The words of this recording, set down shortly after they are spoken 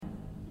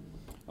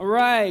All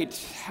right.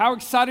 How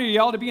excited are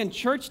y'all to be in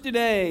church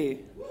today?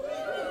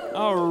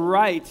 All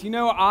right. You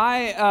know,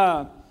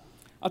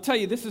 I'll tell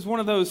you, this is one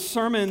of those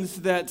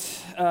sermons that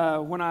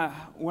when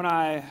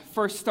I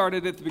first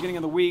started at the beginning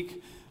of the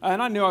week,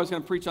 and I knew I was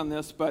going to preach on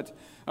this, but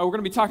we're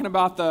going to be talking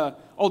about the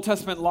Old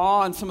Testament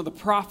law and some of the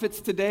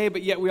prophets today,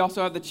 but yet we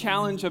also have the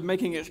challenge of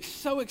making it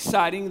so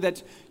exciting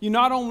that you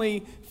not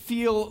only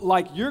feel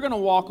like you're going to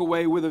walk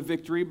away with a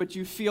victory, but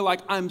you feel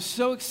like, I'm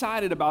so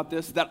excited about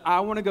this that I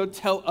want to go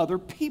tell other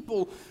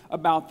people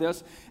about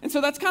this. And so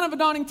that's kind of a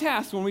daunting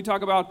task when we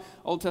talk about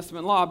Old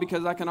Testament law,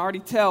 because I can already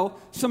tell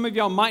some of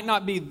y'all might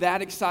not be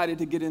that excited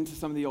to get into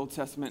some of the Old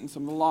Testament and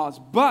some of the laws,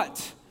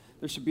 but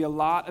there should be a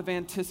lot of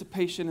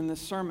anticipation in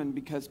this sermon,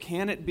 because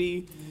can it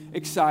be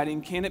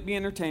exciting, can it be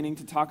entertaining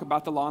to talk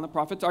about the law and the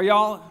prophets? Are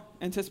y'all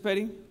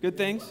anticipating good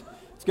things?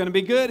 It's going to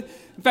be good.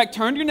 In fact,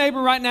 turn to your neighbor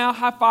right now,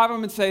 high five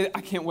them, and say, I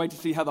can't wait to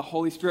see how the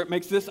Holy Spirit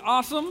makes this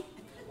awesome.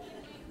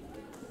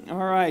 All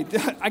right.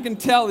 I can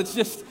tell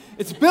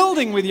it's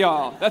building with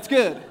y'all. That's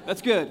good.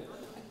 That's good.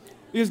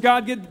 Because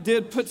God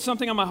did put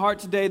something on my heart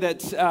today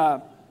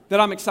that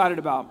I'm excited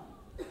about.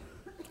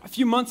 A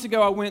few months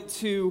ago, I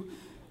went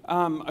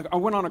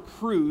on a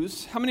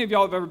cruise. How many of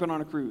y'all have ever been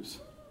on a cruise?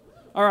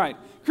 All right.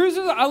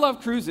 Cruises, I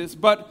love cruises,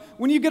 but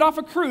when you get off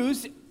a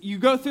cruise, you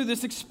go through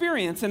this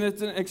experience, and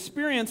it's an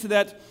experience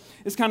that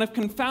is kind of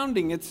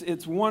confounding.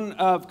 It's one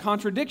of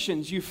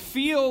contradictions. You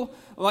feel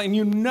like, and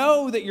you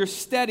know that you're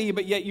steady,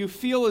 but yet you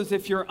feel as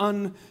if you're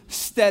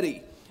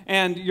unsteady,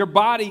 and your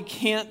body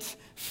can't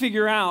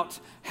figure out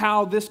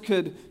how this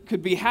could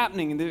be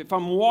happening. And if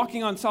I'm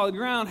walking on solid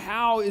ground,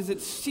 how is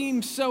it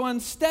seem so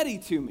unsteady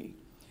to me?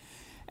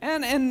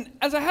 And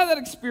as I had that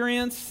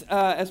experience,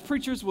 as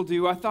preachers will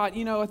do, I thought,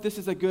 you know what, this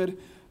is a good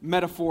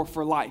metaphor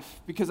for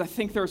life, because I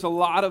think there's a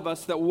lot of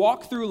us that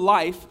walk through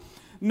life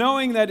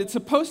knowing that it's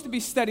supposed to be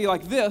steady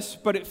like this,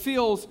 but it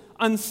feels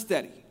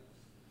unsteady.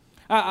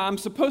 I'm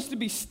supposed to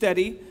be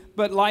steady,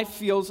 but life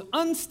feels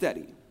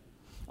unsteady.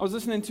 I was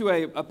listening to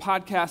a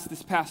podcast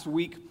this past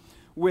week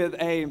with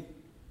a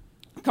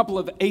couple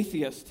of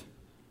atheists.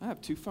 I have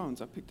two phones.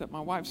 I picked up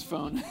my wife's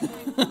phone.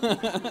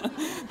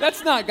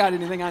 That's not got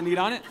anything I need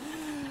on it.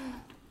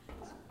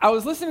 I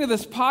was listening to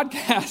this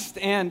podcast,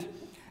 and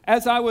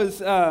as I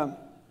was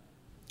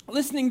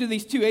listening to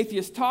these two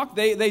atheists talk,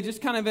 they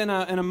just kind of in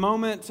a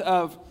moment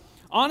of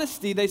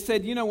honesty, they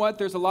said, you know what,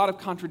 there's a lot of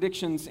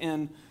contradictions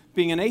in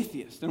being an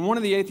atheist. And one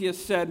of the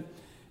atheists said,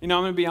 you know,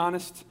 I'm going to be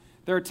honest,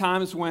 there are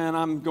times when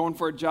I'm going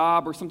for a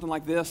job or something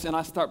like this, and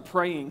I start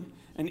praying,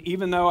 and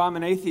even though I'm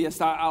an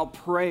atheist, I'll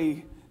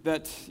pray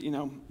that, you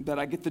know, that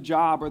I get the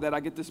job or that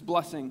I get this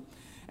blessing.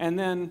 And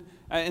then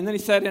he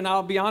said, and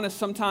I'll be honest,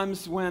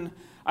 sometimes when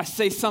I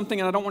say something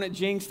and I don't want it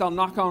jinxed, I'll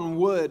knock on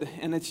wood,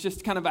 and it's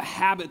just kind of a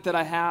habit that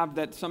I have,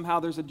 that somehow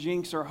there's a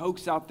jinx or a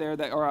hoax out there,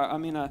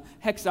 a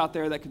hex out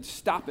there that could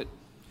stop it.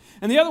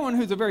 And the other one,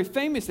 who's a very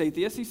famous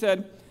atheist, he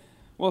said,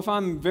 well, if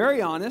I'm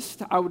very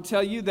honest, I would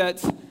tell you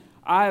that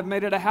I have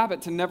made it a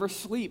habit to never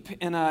sleep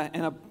in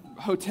a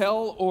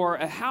hotel or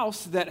a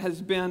house that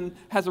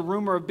has a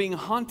rumor of being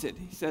haunted.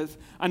 He says,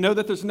 I know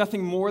that there's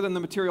nothing more than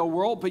the material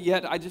world, but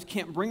yet I just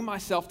can't bring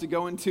myself to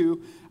go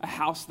into a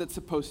house that's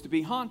supposed to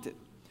be haunted.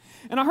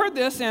 And I heard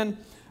this, and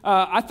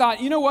I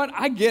thought, you know what?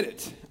 I get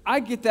it.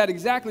 I get that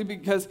exactly,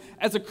 because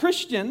as a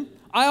Christian,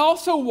 I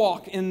also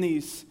walk in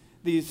these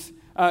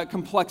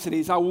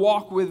complexities. I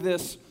walk with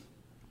this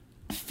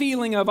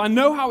feeling of, I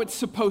know how it's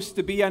supposed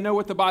to be. I know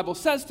what the Bible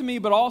says to me,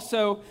 but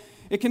also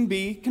it can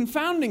be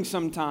confounding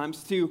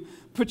sometimes to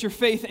put your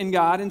faith in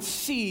God and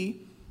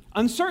see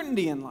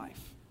uncertainty in life.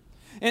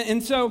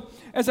 And so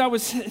as I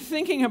was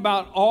thinking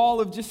about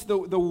all of just the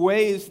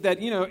ways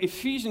that, you know,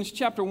 Ephesians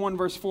chapter 1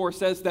 verse 4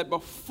 says that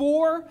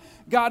before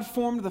God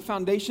formed the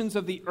foundations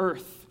of the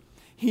earth,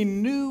 he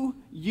knew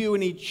you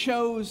and he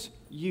chose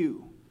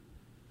you.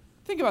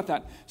 Think about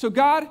that. So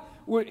God,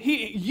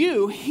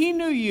 he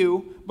knew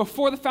you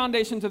before the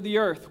foundations of the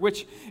earth,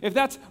 which if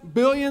that's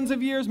billions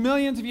of years,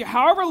 millions of years,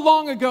 however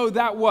long ago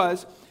that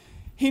was,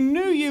 he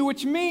knew you,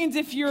 which means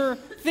if you're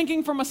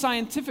thinking from a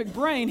scientific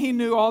brain, he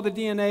knew all the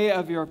DNA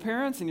of your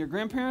parents and your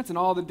grandparents and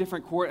all the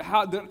different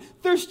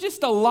there's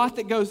just a lot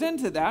that goes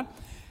into that.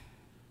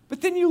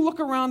 But then you look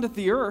around at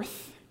the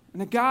earth,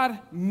 and God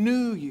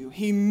knew you.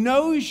 He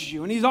knows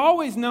you, and he's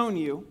always known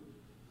you.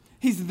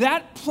 He's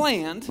that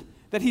planned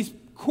that he's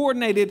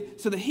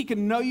coordinated so that he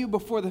can know you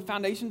before the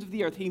foundations of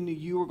the earth. He knew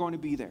you were going to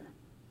be there.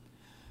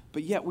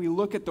 But yet we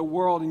look at the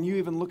world, and you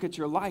even look at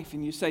your life,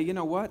 and you say, you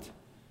know what?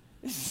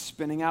 This is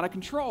spinning out of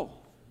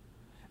control.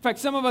 In fact,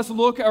 some of us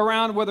look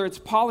around, whether it's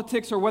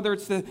politics or whether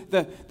it's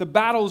the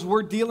battles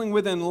we're dealing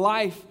with in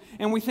life,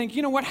 and we think,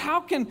 you know what,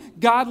 how can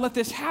God let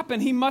this happen?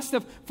 He must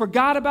have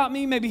forgot about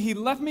me. Maybe he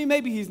left me.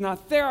 Maybe he's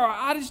not there. Or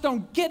I just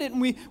don't get it. And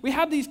we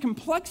have these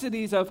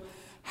complexities of,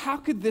 how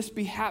could this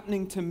be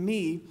happening to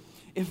me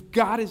if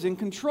God is in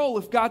control,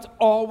 if God's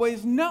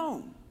always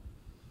known?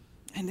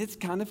 And it's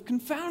kind of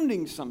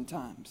confounding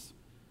sometimes.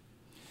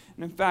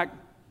 And in fact,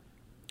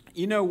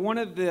 You know, one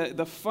of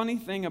the funny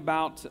thing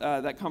about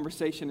that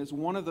conversation is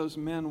one of those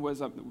men was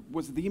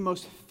the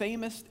most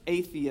famous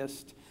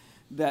atheist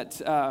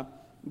that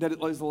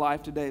is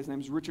alive today. His name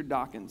is Richard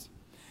Dawkins.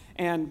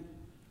 And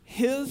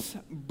his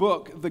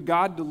book, The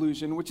God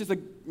Delusion, which is a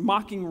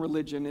mocking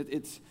religion,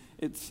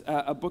 it's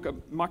a book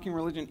of mocking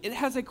religion, it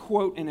has a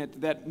quote in it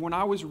that when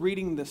I was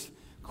reading this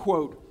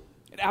quote,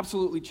 it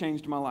absolutely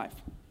changed my life.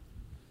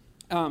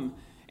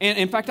 And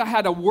in fact, I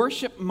had a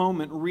worship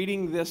moment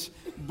reading this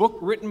book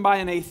written by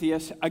an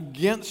atheist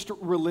against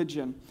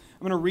religion. I'm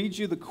going to read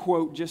you the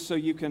quote just so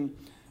you can,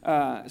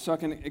 so I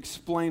can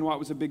explain why it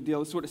was a big deal.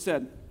 This is what it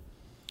said.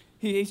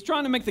 He's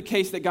trying to make the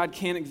case that God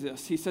can't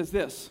exist. He says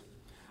this: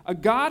 a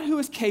God who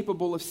is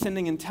capable of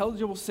sending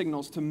intelligible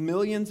signals to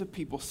millions of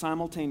people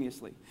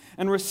simultaneously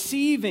and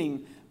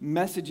receiving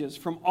messages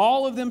from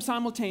all of them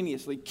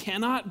simultaneously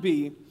cannot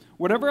be,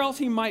 whatever else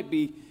he might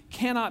be,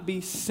 cannot be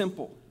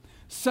simple.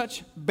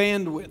 Such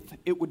bandwidth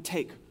it would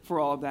take for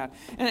all of that.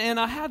 And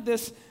I had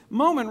this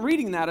moment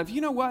reading that of,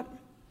 you know what?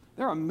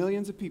 There are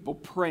millions of people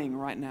praying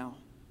right now.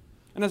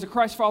 And as a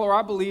Christ follower,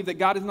 I believe that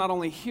God is not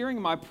only hearing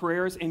my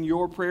prayers and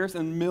your prayers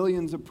and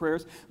millions of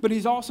prayers, but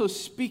he's also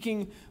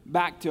speaking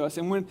back to us.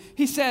 And when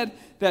he said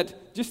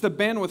that just the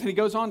bandwidth, and he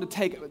goes on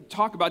to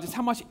talk about just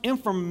how much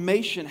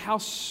information, how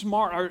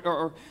smart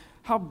or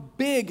how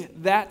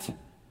big that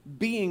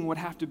being would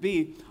have to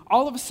be,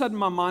 all of a sudden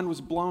my mind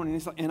was blown,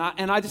 and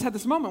I just had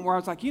this moment where I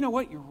was like, you know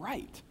what, you're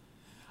right.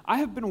 I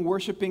have been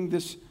worshiping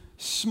this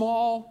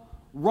small,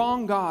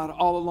 wrong God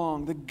all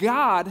along. The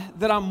God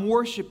that I'm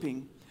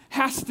worshiping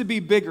has to be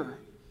bigger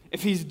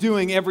if he's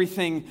doing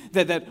everything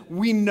that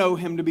we know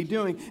him to be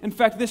doing. In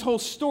fact, this whole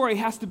story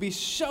has to be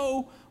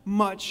so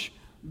much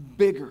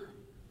bigger.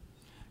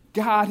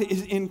 God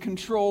is in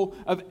control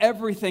of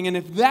everything, and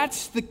if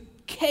that's the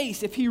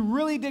case, if he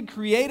really did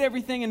create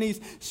everything and he's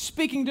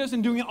speaking to us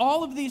and doing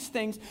all of these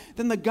things,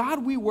 then the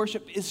God we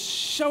worship is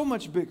so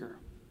much bigger,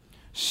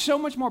 so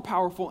much more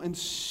powerful, and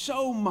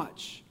so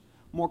much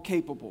more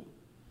capable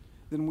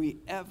than we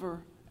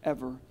ever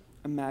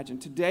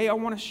imagined. Today I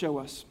want to show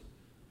us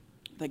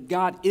that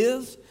God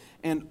is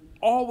and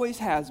always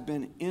has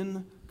been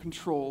in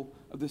control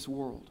of this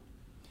world.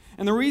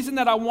 And the reason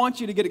that I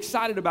want you to get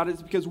excited about it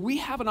is because we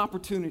have an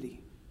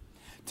opportunity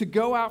to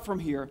go out from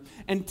here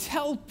and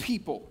tell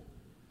people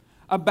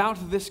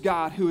about this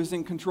God who is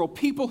in control.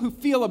 People who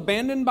feel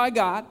abandoned by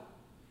God.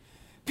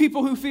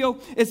 People who feel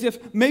as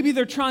if maybe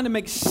they're trying to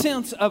make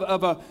sense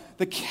of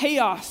the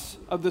chaos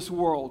of this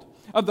world,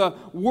 of the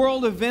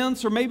world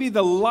events or maybe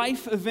the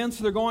life events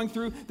they're going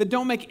through that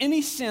don't make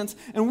any sense.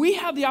 And we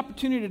have the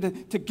opportunity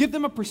to give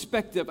them a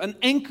perspective, an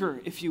anchor,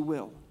 if you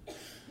will.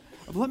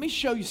 Let me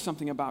show you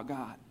something about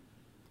God.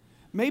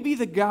 Maybe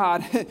the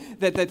God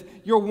that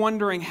you're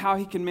wondering how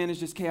he can manage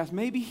this chaos,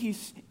 maybe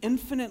he's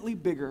infinitely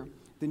bigger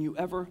than you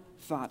ever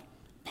thought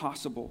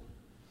possible.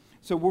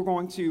 So we're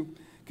going to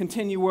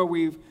continue where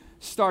we've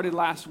started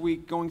last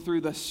week, going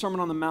through the Sermon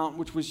on the Mount,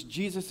 which was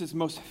Jesus'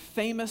 most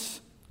famous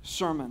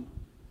sermon.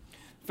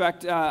 In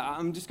fact,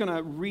 I'm just going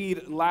to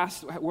read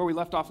where we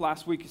left off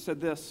last week. He said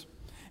this: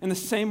 in the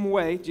same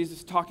way,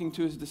 Jesus talking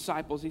to his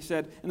disciples, he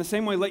said, in the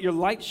same way, let your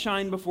light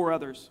shine before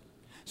others,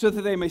 so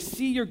that they may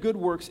see your good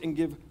works and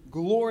give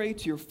glory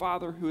to your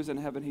Father who is in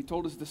heaven. He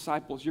told his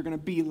disciples, you're going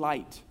to be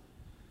light.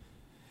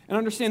 And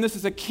understand, this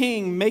is a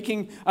king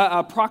making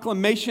a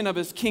proclamation of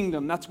his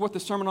kingdom. That's what the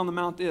Sermon on the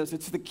Mount is.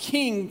 It's the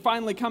king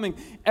finally coming.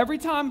 Every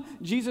time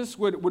Jesus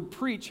would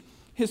preach,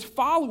 his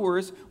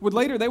followers would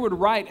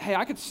write, hey,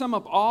 I could sum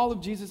up all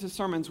of Jesus'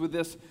 sermons with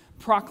this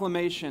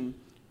proclamation: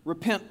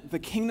 repent, the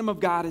kingdom of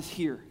God is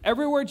here.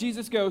 Everywhere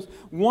Jesus goes,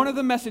 one of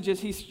the messages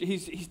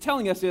he's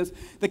telling us is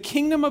the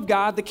kingdom of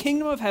God, the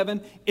kingdom of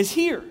heaven is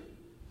here.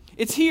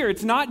 It's here.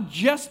 It's not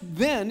just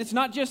then. It's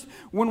not just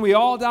when we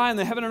all die and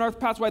the heaven and earth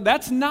pass away.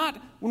 That's not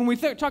when we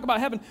talk about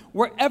heaven.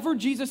 Wherever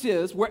Jesus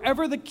is,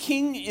 wherever the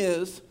king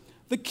is,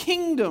 the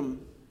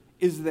kingdom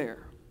is there.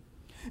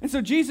 And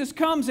so Jesus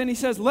comes and he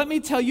says, let me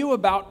tell you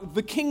about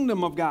the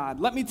kingdom of God.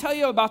 Let me tell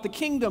you about the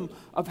kingdom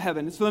of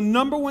heaven. It's the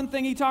number one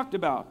thing he talked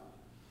about.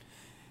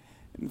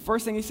 And the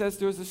first thing he says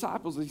to his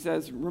disciples, he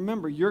says,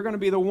 remember, you're going to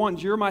be the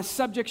ones, you're my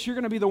subjects, you're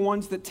going to be the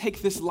ones that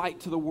take this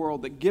light to the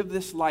world, that give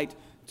this light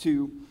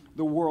to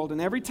the world. And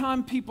every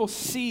time people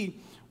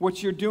see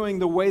what you're doing,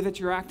 the way that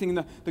you're acting,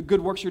 the good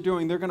works you're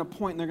doing, they're going to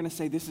point and they're going to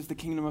say, this is the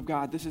kingdom of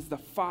God. This is the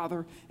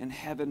Father in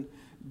heaven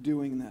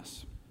doing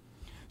this.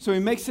 So he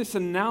makes this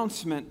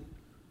announcement,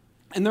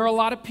 and there are a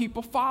lot of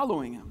people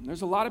following him.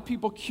 There's a lot of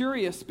people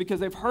curious because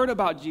they've heard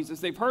about Jesus.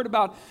 They've heard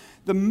about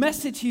the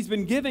message he's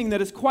been giving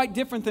that is quite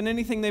different than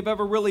anything they've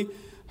ever really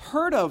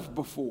heard of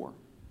before.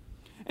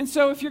 And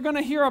so if you're going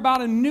to hear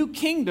about a new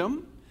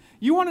kingdom,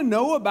 you want to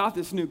know about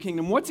this new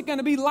kingdom. What's it going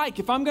to be like?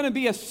 If I'm going to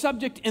be a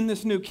subject in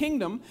this new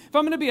kingdom, if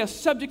I'm going to be a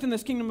subject in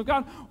this kingdom of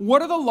God,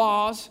 what are the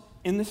laws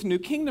in this new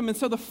kingdom? And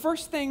so the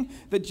first thing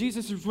that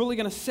Jesus is really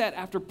going to set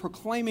after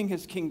proclaiming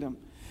his kingdom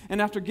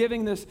And after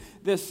giving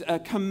this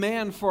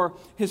command for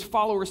his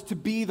followers to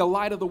be the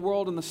light of the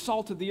world and the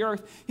salt of the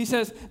earth, he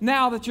says,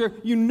 now that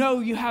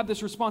you have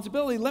this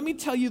responsibility, let me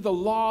tell you the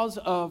laws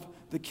of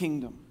the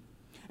kingdom.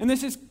 And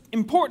this is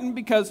important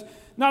because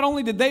not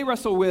only did they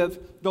wrestle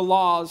with the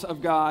laws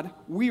of God,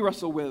 we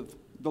wrestle with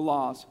the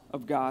laws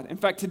of God. In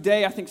fact,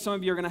 today I think some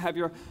of you are going to have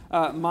your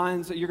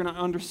minds that you're going to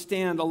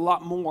understand a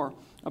lot more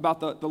about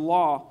the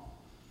law.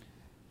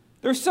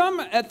 There's some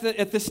at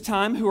this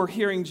time who are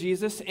hearing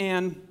Jesus,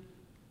 and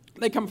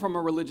they come from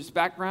a religious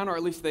background, or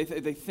at least they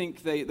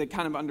think they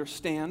kind of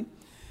understand.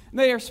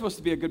 They are supposed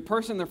to be a good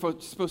person. They're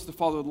supposed to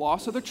follow the law,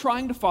 so they're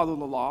trying to follow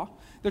the law.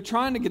 They're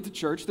trying to get to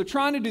church. They're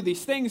trying to do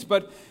these things,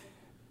 but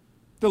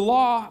the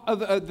law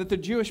that the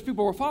Jewish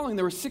people were following,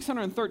 there were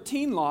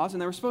 613 laws,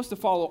 and they were supposed to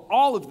follow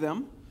all of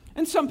them.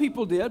 And some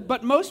people did,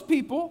 but most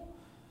people,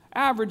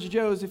 average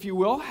Joes, if you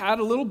will, had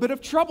a little bit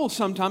of trouble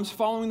sometimes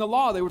following the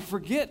law. They would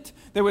forget.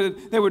 They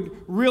would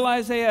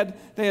realize they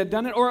had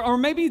done it, or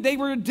maybe they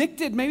were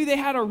addicted. Maybe they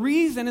had a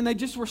reason, and they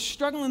just were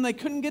struggling. They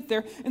couldn't get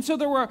there. And so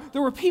there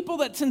were people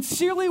that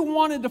sincerely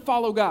wanted to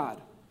follow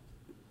God.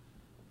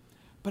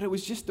 But it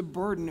was just a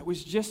burden. It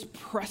was just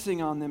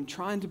pressing on them,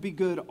 trying to be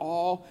good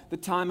all the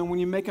time. And when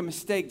you make a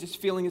mistake, just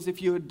feeling as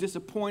if you are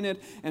disappointed,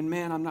 and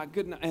man, I'm not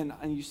good enough.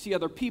 And you see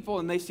other people,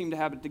 and they seem to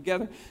have it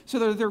together.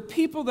 So there are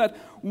people that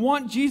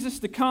want Jesus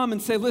to come and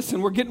say,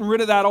 listen, we're getting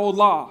rid of that old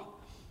law.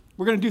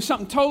 We're going to do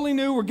something totally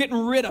new. We're getting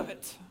rid of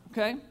it,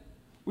 okay?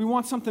 We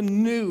want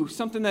something new,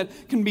 something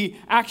that can be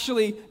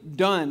actually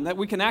done, that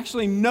we can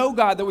actually know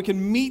God, that we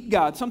can meet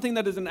God, something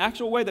that is an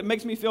actual way that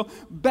makes me feel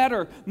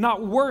better,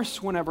 not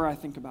worse whenever I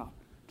think about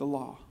the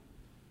law.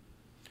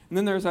 And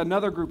then there's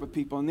another group of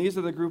people, and these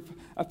are the group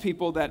of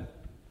people that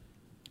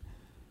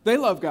they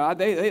love God,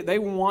 they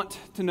want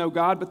to know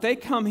God, but they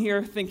come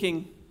here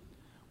thinking,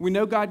 we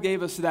know God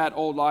gave us that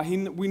old law.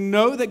 We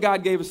know that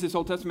God gave us this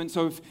Old Testament,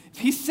 so if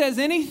he says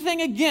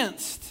anything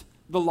against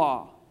the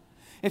law,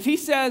 if he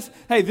says,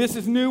 hey, this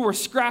is new, we're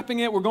scrapping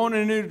it, we're going in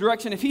a new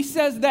direction, if he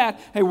says that,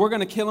 hey, we're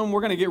going to kill him,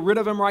 we're going to get rid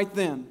of him right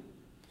then.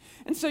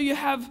 And so you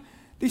have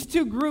these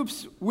two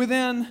groups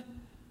within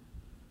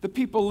the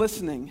people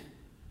listening.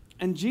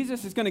 And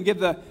Jesus is going to give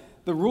the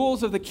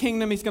rules of the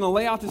kingdom. He's going to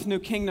lay out this new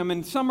kingdom.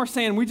 And some are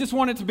saying, we just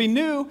want it to be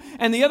new.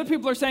 And the other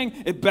people are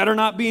saying, it better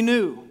not be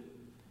new.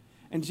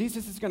 And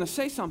Jesus is going to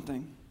say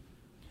something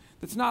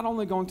that's not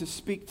only going to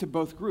speak to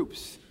both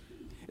groups,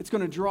 it's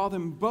going to draw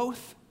them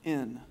both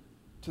in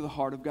to the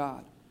heart of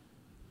God.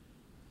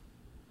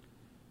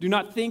 Do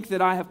not think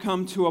that I have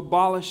come to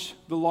abolish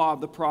the law of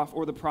the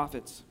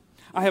prophets.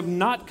 I have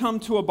not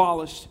come to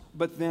abolish,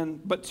 but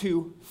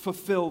to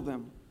fulfill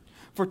them.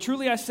 For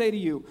truly I say to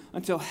you,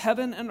 until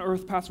heaven and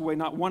earth pass away,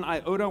 not one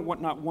iota,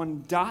 not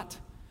one dot,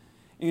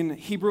 in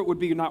Hebrew it would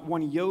be not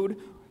one yod,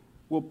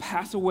 will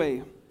pass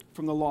away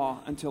from the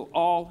law until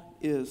all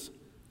is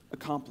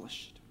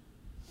accomplished.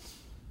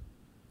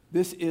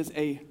 This is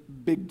a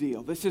big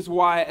deal. This is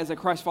why, as a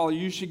Christ follower,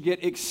 you should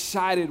get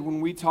excited when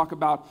we talk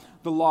about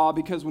the law,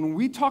 because when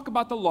we talk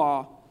about the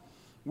law,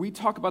 we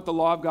talk about the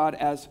law of God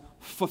as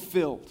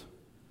fulfilled.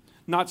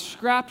 Not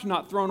scrapped,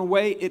 not thrown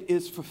away, it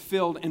is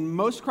fulfilled. And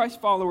most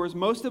Christ followers,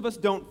 most of us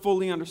don't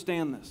fully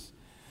understand this.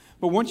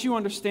 But once you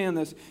understand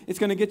this, it's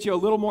going to get you a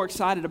little more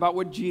excited about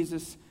what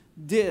Jesus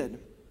did.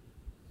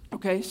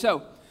 Okay,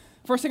 so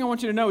first thing I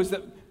want you to know is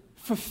that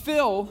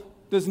fulfill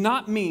does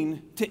not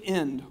mean to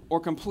end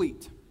or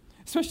complete.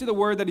 Especially the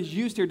word that is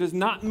used here does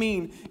not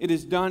mean it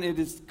is done, it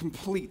is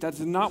complete. That's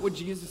not what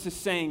Jesus is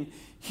saying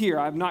here.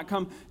 I have not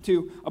come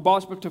to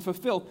abolish, but to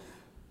fulfill.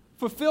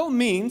 Fulfill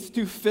means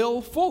to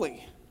fill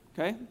fully.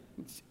 Okay?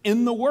 It's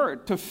in the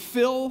word, to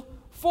fill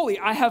fully.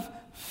 I have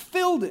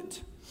filled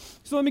it.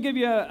 So let me give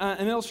you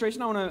an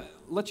illustration. I want to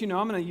let you know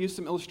I'm going to use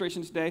some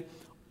illustrations today.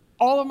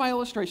 All of my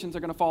illustrations are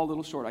going to fall a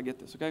little short. I get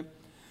this, okay?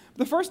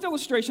 The first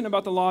illustration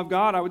about the law of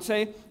God, I would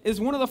say,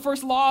 is one of the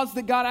first laws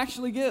that God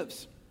actually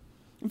gives.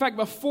 In fact,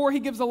 before he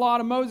gives the law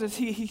to Moses,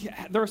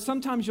 there are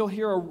sometimes you'll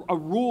hear a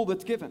rule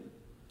that's given.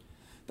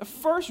 The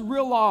first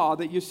real law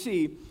that you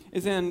see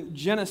is in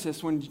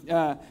Genesis when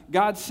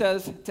God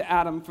says to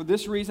Adam, for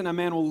this reason a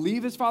man will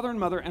leave his father and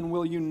mother and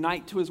will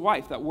unite to his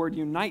wife. That word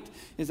unite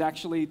is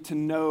actually to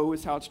know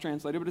is how it's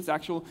translated, but it's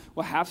actual,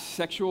 will have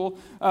sexual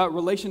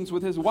relations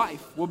with his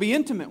wife, will be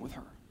intimate with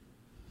her.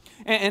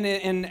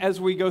 And as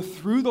we go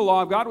through the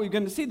law of God, we're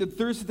going to see that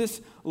there's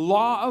this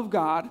law of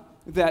God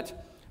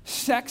that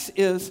sex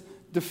is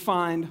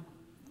defined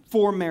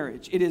for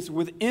marriage. It is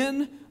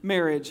within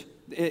marriage.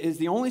 It is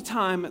the only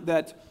time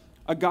that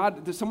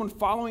someone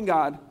following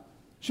God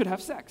should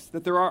have sex,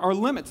 that there are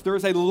limits. There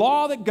is a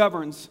law that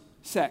governs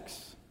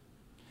sex.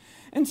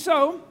 And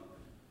so,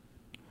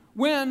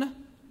 when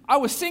I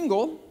was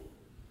single,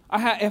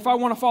 if I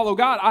want to follow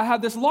God, I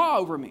have this law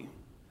over me.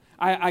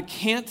 I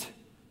can't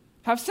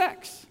have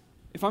sex.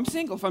 If I'm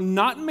single, if I'm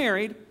not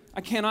married,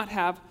 I cannot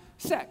have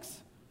sex.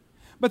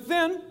 But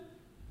then,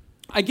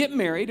 I get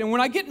married, and when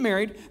I get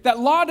married, that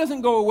law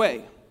doesn't go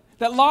away.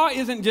 That law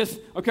isn't just,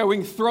 okay, we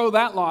can throw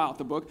that law out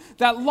the book.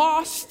 That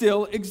law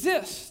still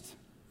exists.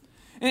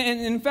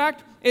 And in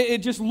fact, it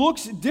just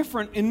looks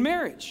different in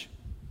marriage.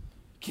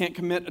 Can't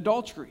commit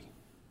adultery.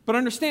 But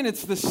understand,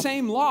 it's the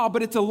same law,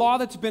 but it's a law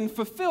that's been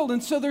fulfilled.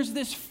 And so there's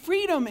this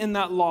freedom in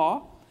that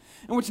law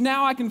in which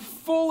now I can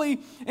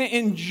fully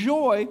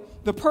enjoy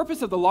the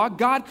purpose of the law.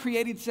 God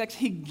created sex.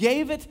 He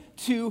gave it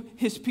to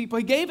his people.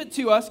 He gave it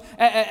to us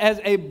as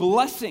a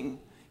blessing.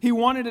 He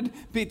wanted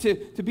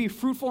it to be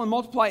fruitful and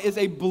multiply as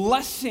a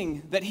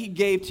blessing that he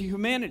gave to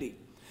humanity.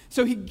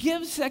 So he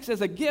gives sex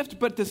as a gift,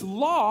 but this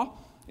law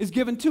is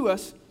given to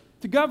us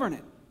to govern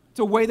it. It's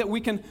a way that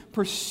we can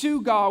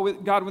pursue God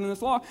within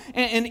this law.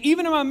 And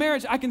even in my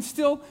marriage, I can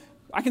still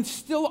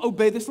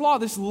obey this law.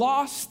 This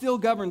law still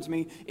governs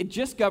me. It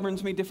just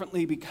governs me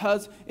differently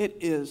because it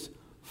is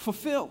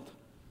fulfilled.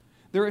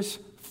 There is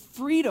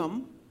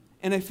freedom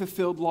in a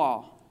fulfilled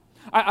law.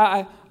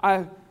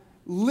 I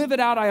live it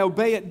out, I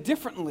obey it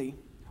differently,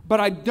 but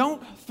I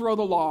don't throw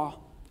the law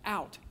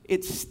out.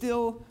 It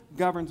still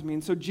governs me.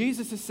 And so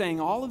Jesus is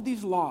saying all of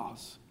these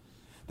laws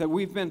that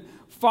we've been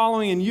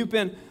following and you've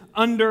been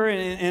under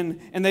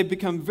and they've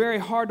become very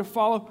hard to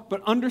follow,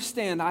 but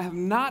understand I have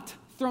not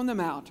thrown them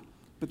out,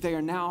 but they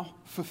are now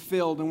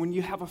fulfilled. And when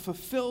you have a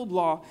fulfilled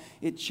law,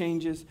 it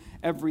changes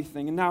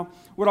everything. And now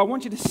what I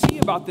want you to see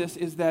about this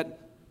is that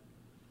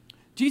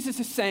Jesus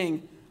is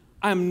saying,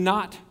 I'm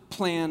not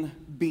plan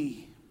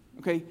B.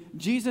 Okay?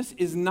 Jesus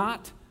is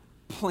not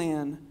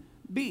plan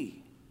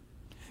B.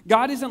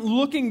 God isn't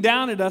looking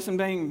down at us and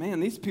saying, man,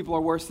 these people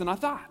are worse than I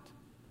thought.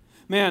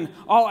 Man,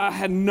 I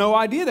had no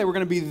idea they were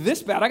going to be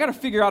this bad. I got to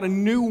figure out a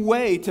new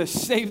way to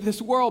save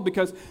this world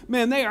because,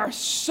 man, they are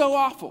so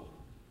awful.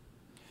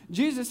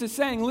 Jesus is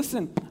saying,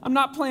 listen, I'm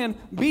not plan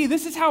B.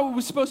 This is how it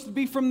was supposed to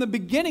be from the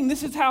beginning.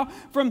 This is how,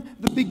 from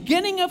the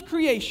beginning of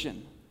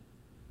creation,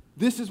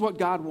 this is what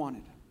God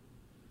wanted.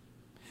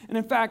 And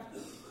in fact,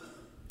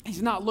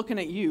 he's not looking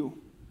at you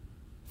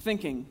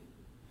thinking,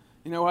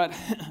 you know what,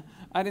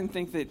 I didn't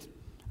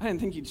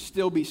think you'd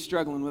still be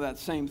struggling with that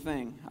same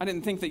thing. I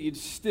didn't think that you'd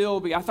still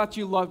be, I thought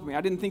you loved me.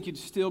 I didn't think you'd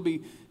still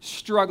be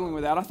struggling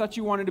with that. I thought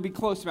you wanted to be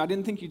close to me. I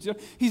didn't think you'd still.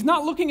 He's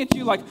not looking at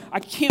you like, I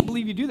can't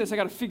believe you do this. I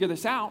got to figure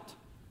this out.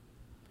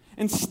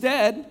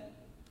 Instead,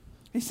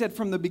 he said,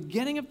 from the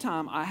beginning of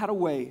time, I had a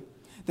way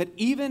that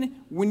even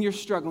when you're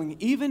struggling,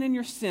 even in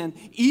your sin,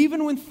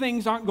 even when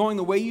things aren't going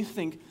the way you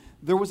think,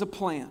 there was a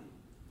plan.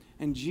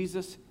 And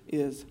Jesus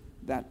is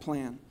that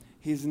plan.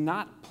 He's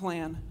not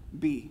plan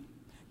B.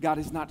 God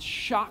is not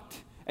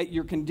shocked at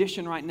your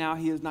condition right now.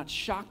 He is not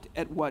shocked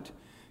at what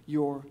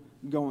you're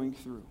going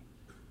through.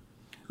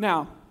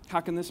 Now, how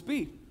can this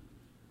be?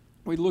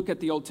 We look at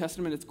the Old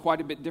Testament, it's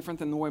quite a bit different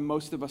than the way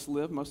most of us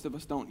live. Most of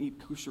us don't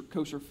eat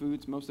kosher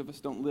foods. Most of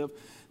us don't live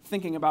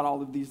thinking about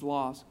all of these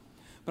laws.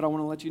 But I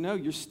want to let you know,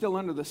 you're still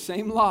under the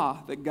same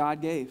law that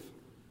God gave.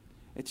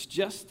 It's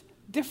just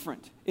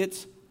different.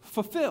 It's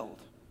fulfilled.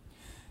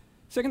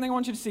 Second thing I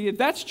want you to see, if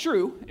that's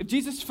true, if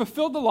Jesus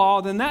fulfilled the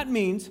law, then that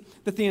means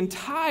that the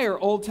entire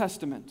Old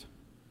Testament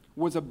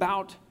was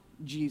about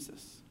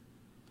Jesus.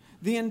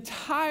 The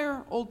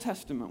entire Old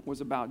Testament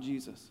was about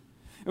Jesus.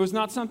 It was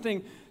not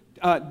something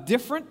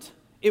different.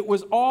 It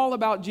was all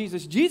about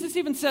Jesus. Jesus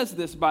even says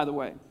this, by the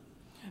way.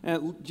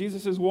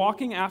 Jesus is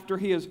walking after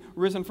he is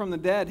risen from the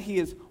dead. He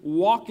is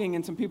walking,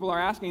 and some people are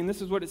asking, and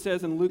this is what it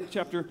says in Luke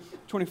chapter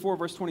 24,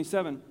 verse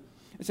 27.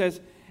 It says,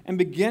 and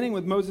beginning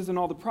with Moses and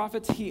all the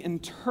prophets,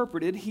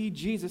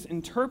 Jesus,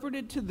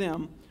 interpreted to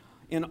them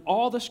in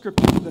all the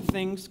scriptures the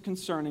things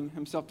concerning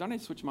himself. Do I need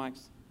to switch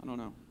mics? I don't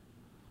know.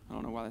 I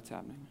don't know why that's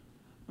happening.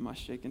 Am I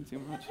shaking too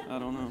much? I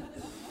don't know.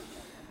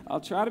 I'll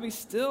try to be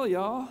still,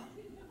 y'all.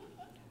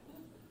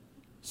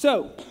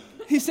 So,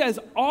 he says,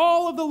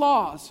 all of the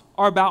laws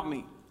are about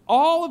me.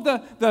 All of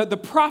the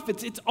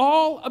prophets, it's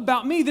all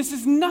about me. This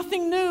is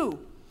nothing new.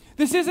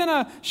 This isn't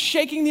a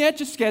shaking the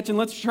Etch-a-Sketch and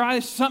let's try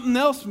something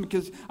else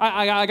because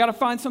I got to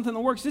find something that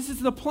works. This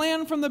is the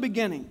plan from the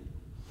beginning.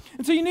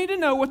 And so you need to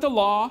know what the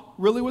law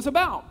really was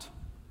about.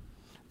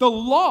 The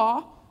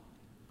law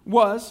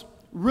was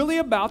really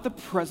about the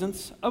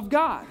presence of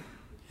God.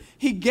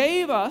 He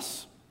gave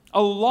us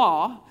a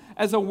law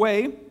as a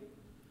way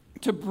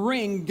to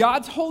bring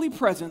God's holy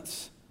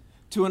presence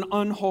to an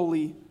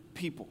unholy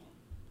people.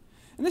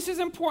 And this is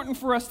important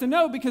for us to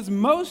know because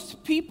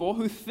most people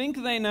who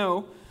think they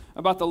know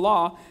about the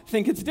law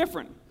think it's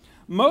different.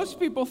 Most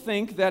people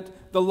think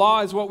that the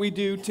law is what we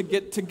do to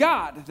get to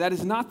God. That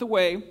is not the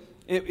way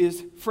it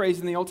is phrased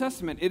in the Old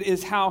Testament. It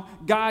is how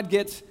God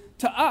gets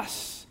to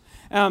us.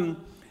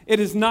 It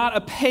is not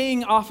a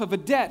paying off of a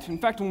debt. In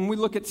fact, when we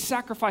look at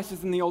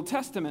sacrifices in the Old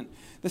Testament,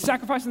 the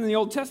sacrifices in the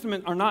Old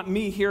Testament are not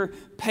me here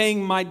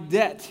paying my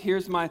debt.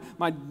 Here's my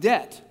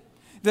debt.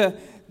 The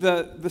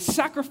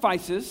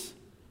sacrifices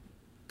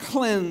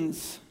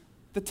cleanse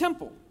the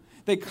temple.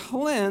 They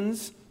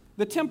cleanse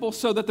the temple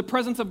so that the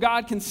presence of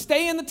God can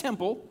stay in the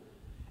temple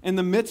in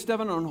the midst of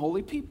an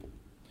unholy people.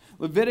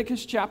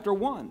 Leviticus chapter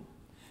 1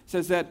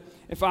 says that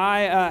if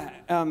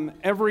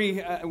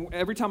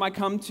every time I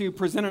come to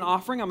present an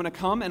offering, I'm going to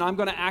come and I'm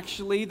going to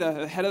actually,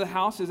 the head of the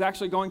house is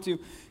actually going to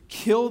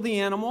kill the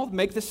animal,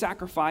 make the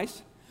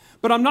sacrifice,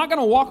 But I'm not going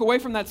to walk away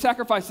from that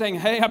sacrifice saying,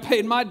 hey, I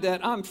paid my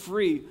debt. I'm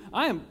free.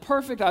 I am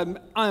perfect.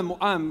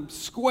 I'm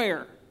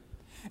square.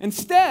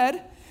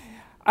 Instead,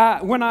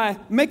 when I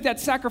make that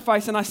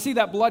sacrifice and I see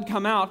that blood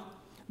come out,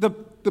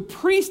 the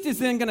priest is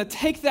then going to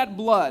take that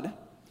blood.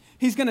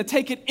 He's going to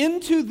take it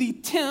into the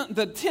tent,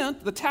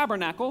 the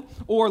tabernacle,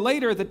 or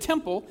later the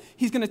temple.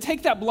 He's going to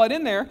take that blood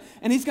in there,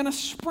 and he's going to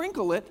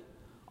sprinkle it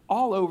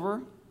all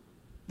over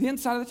the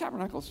inside of the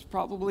tabernacle. It's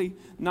probably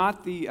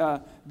not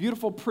the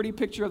beautiful, pretty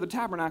picture of the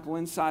tabernacle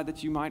inside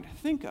that you might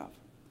think of.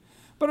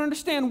 But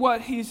understand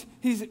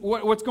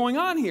what's going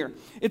on here.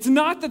 It's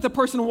not that the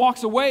person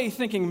walks away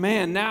thinking,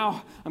 man,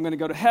 now I'm going to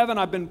go to heaven.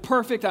 I've been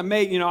perfect.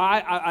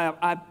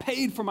 I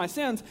paid for my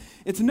sins.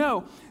 It's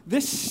no.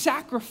 This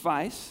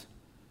sacrifice,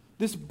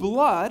 this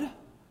blood,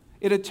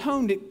 it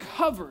atoned, it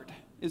covered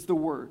is the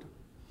word.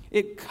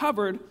 It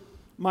covered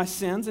my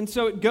sins. And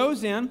so it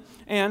goes in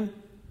and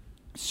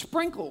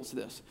sprinkles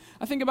this.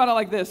 I think about it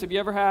like this. Have you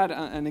ever had,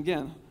 and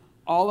again,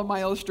 all of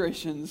my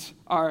illustrations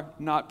are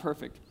not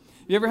perfect.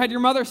 You ever had your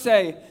mother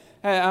say,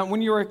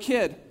 when you were a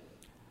kid,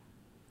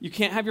 you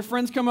can't have your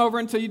friends come over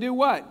until you do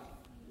what?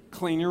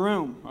 Clean your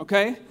room,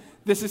 okay?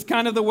 This is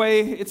kind of the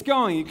way it's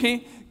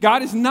going.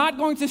 God is not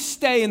going to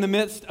stay in the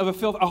midst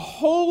of a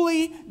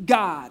holy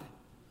God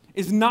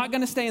is not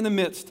going to stay in the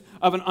midst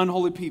of an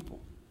unholy people.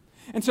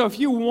 And so if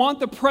you want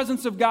the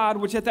presence of God,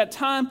 which at that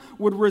time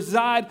would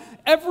reside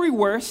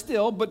everywhere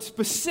still, but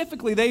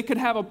specifically they could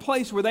have a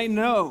place where they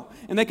know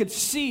and they could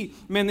see,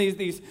 man,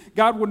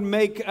 God would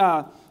make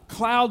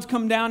clouds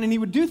come down, and he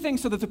would do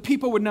things so that the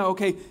people would know,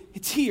 okay,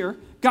 it's here.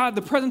 God,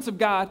 the presence of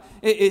God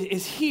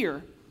is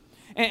here.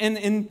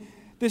 And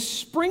this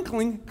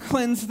sprinkling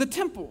cleansed the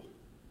temple.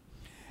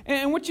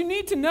 And what you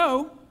need to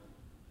know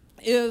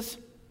is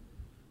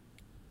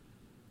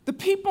the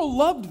people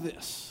loved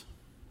this.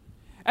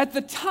 At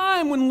the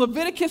time when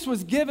Leviticus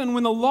was given,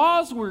 when the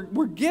laws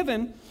were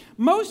given,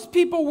 most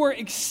people were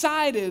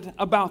excited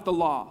about the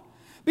law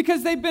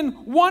because they'd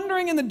been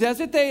wandering in the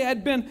desert. They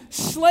had been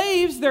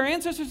slaves. Their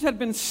ancestors had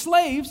been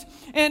slaves.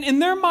 And in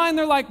their mind,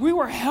 they're like, we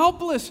were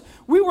helpless.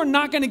 We were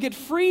not going to get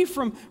free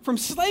from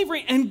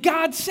slavery, and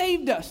God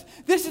saved us.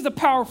 This is a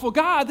powerful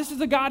God. This is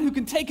a God who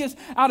can take us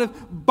out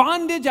of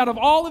bondage, out of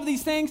all of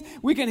these things.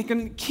 He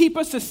can keep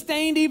us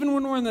sustained even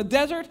when we're in the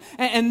desert.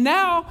 And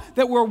now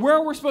that we're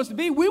where we're supposed to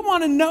be, we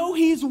want to know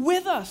he's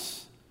with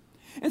us.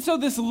 And so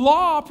this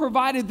law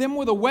provided them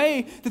with a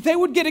way that they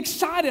would get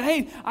excited.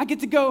 Hey, I get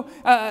to go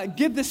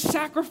give this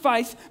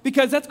sacrifice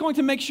because that's going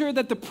to make sure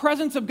that the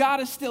presence of God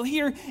is still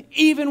here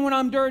even when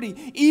I'm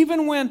dirty,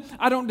 even when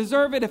I don't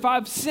deserve it, if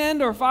I've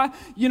sinned or if I,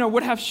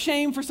 would have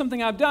shame for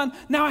something I've done.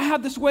 Now I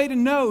have this way to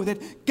know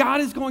that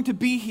God is going to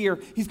be here.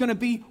 He's going to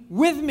be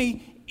with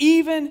me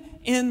even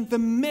in the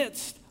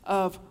midst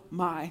of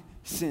my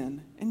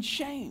sin and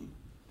shame.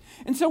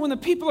 And so when the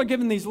people are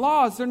given these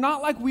laws, they're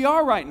not like we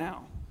are right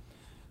now.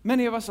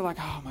 Many of us are like,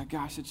 oh my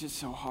gosh, it's just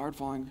so hard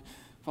following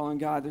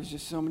God. There's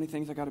just so many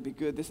things I got to be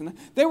good, this and that.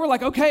 They were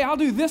like, okay, I'll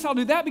do this, I'll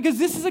do that, because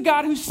this is a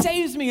God who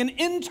saves me. And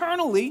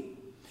internally,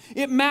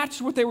 it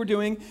matched what they were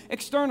doing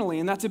externally,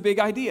 and that's a big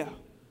idea.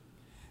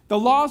 The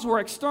laws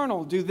were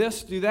external. Do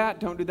this, do that,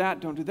 don't do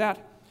that, don't do that.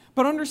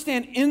 But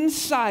understand,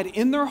 inside,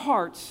 in their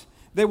hearts,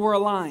 they were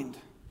aligned.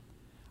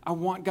 I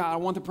want God. I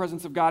want the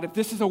presence of God. If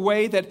this is a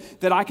way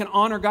that I can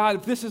honor God,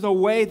 if this is a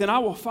way, then I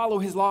will follow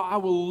his law. I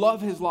will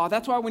love his law.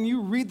 That's why when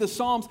you read the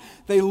Psalms,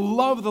 they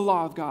love the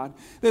law of God.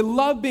 They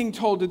love being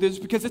told to do this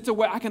because it's a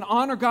way I can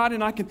honor God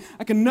and I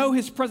can know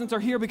his presence are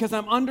here because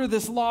I'm under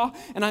this law,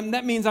 and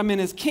that means I'm in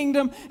his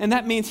kingdom, and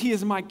that means he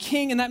is my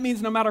king, and that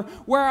means no matter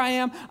where I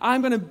am,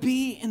 I'm going to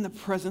be in the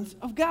presence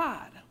of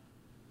God.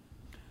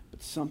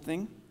 But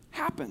something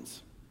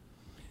happens.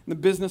 In the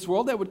business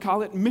world, they would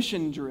call it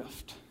mission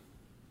drift.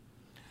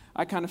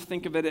 I kind of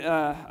think of it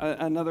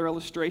another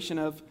illustration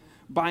of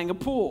buying a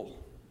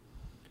pool.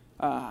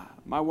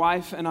 My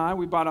wife and I,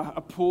 we bought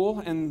a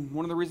pool, and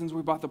one of the reasons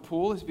we bought the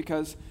pool is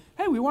because,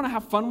 hey, we want to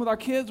have fun with our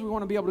kids. We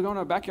want to be able to go in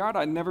our backyard.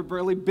 I'd never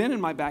really been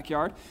in my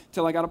backyard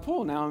till I got a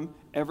pool. Now,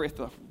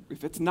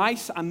 if it's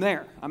nice, I'm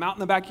there. I'm out in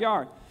the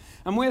backyard.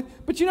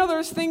 But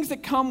there's things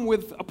that come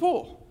with a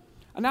pool.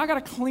 And now I got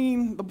to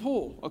clean the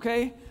pool,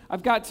 okay?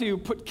 I've got to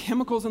put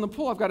chemicals in the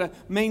pool. I've got to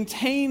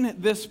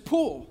maintain this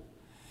pool.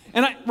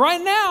 And right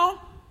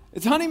now,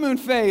 it's honeymoon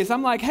phase.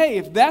 I'm like,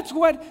 if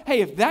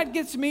that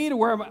gets me to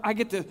where I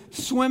get to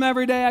swim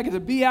every day, I get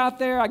to be out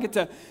there, I get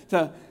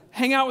to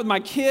hang out with my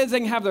kids, they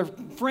can have their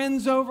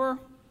friends over,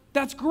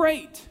 that's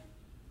great.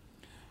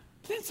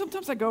 But then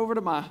sometimes I go over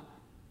to my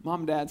mom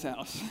and dad's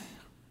house.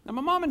 Now,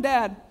 my mom and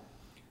dad,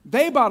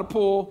 they bought a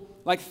pool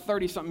like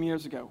 30-something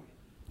years ago.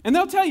 And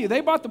they'll tell you,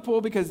 they bought the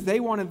pool because they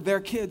wanted their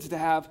kids to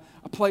have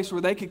a place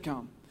where they could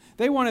come.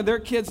 They wanted their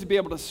kids to be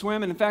able to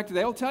swim. And in fact,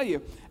 they'll tell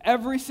you,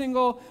 every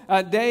single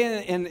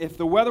day, and if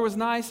the weather was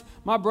nice,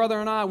 my brother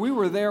and I, we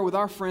were there with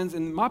our friends,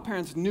 and my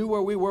parents knew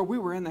where we were. We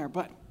were in there,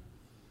 but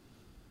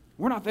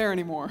we're not there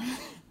anymore.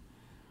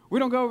 We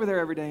don't go over there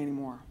every day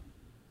anymore.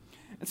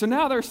 And so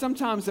now there are some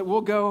times that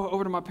we'll go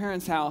over to my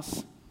parents'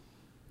 house,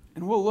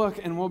 And we'll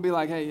look and we'll be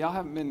like, hey, y'all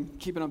haven't been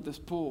keeping up this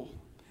pool.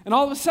 And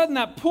all of a sudden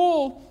that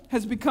pool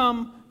has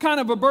become kind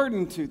of a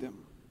burden to them.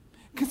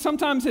 Because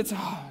sometimes it's,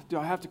 do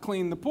I have to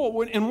clean the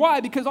pool? And why?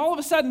 Because all of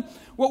a sudden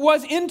what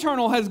was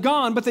internal has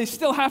gone, but they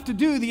still have to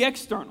do the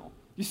external.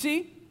 You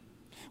see?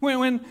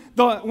 When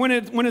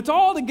it's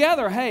all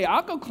together, hey,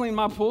 I'll go clean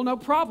my pool, no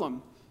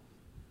problem.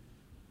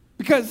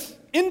 Because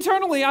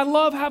internally I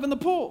love having the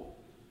pool.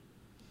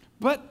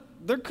 But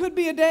there could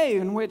be a day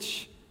in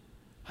which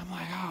I'm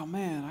like, oh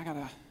man, I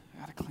gotta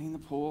clean the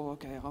pool.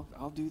 Okay,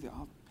 I'll do that.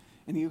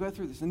 And you go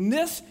through this. And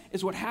this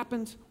is what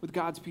happens with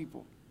God's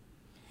people.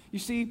 You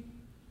see,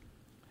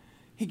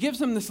 he gives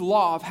them this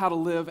law of how to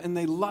live, and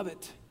they love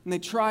it. And they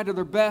try to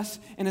their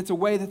best, and it's a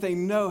way that they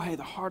know, hey,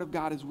 the heart of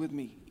God is with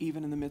me,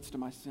 even in the midst of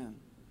my sin.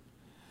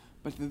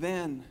 But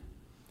then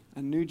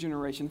a new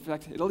generation, in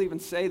fact, it'll even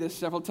say this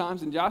several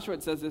times in Joshua.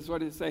 It says this,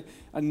 what does it say?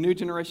 A new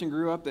generation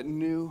grew up that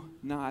knew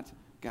not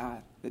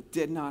God, that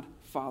did not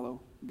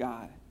follow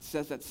God. It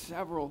says that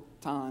several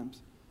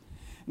times.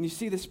 And you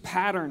see this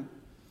pattern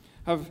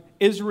of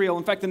Israel.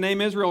 In fact, the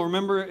name Israel,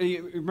 remember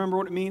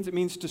what it means? It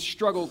means to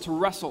struggle, to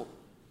wrestle.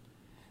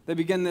 They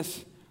begin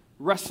this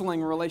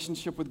wrestling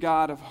relationship with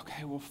God of,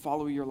 okay, we'll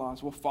follow your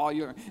laws, we'll follow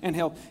your, and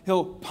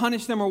he'll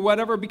punish them or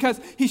whatever, because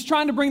he's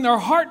trying to bring their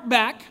heart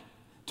back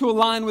to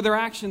align with their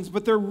actions.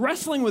 But they're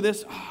wrestling with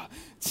this.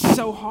 It's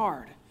so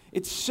hard.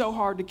 It's so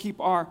hard to keep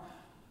our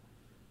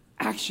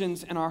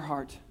actions and our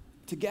heart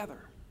together.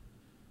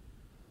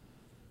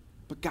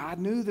 But God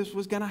knew this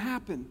was going to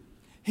happen.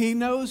 He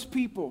knows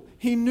people.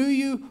 He knew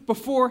you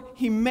before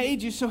he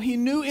made you, so he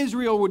knew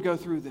Israel would go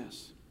through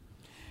this.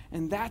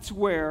 And that's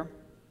where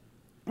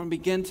we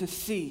begin to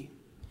see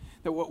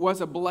that what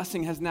was a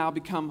blessing has now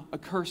become a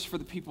curse for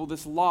the people.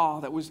 This law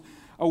that was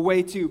a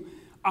way to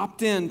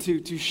opt in,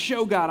 to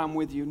show God I'm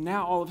with you,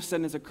 now all of a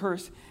sudden is a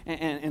curse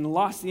and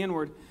lost the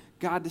inward.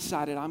 God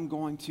decided, I'm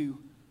going to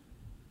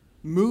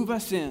move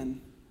us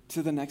in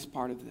to the next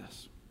part of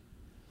this.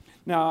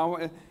 Now,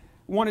 I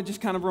want to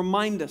just kind of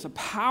remind us, a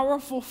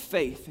powerful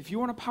faith, if you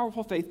want a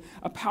powerful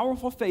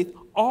faith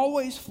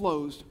always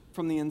flows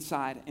from the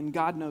inside, and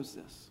God knows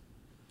this.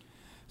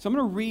 So I'm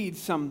going to read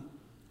some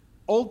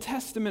Old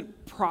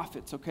Testament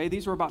prophets, okay?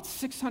 These were about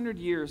 600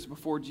 years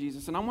before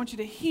Jesus, and I want you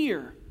to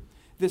hear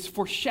this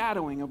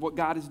foreshadowing of what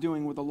God is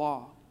doing with the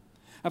law,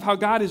 of how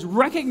God is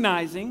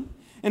recognizing,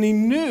 and he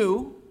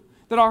knew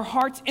that our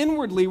hearts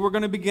inwardly were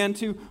going to begin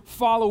to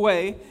fall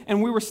away, and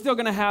we were still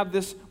going to have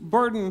this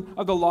burden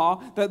of the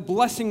law, that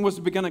blessing was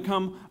going to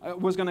come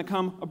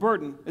a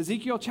burden.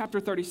 Ezekiel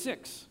chapter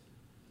 36,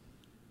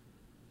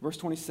 verse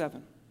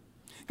 27.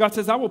 God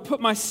says, I will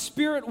put my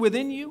spirit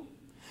within you.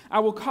 I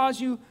will cause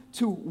you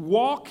to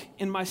walk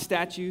in my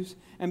statutes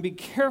and be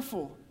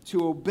careful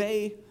to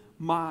obey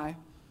my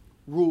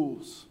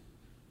rules.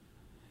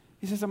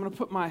 He says, I'm going to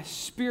put my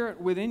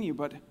spirit within you,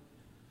 but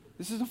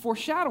this is a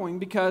foreshadowing,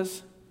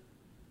 because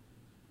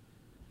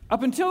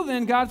up until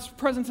then, God's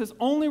presence has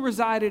only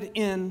resided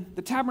in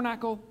the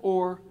tabernacle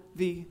or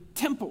the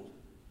temple,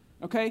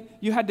 okay?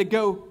 You had to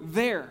go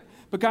there.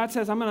 But God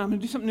says, I'm going to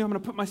do something new. I'm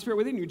going to put my spirit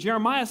within you.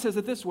 Jeremiah says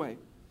it this way.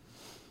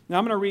 Now,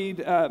 I'm going to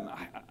read, I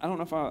don't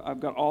know if I've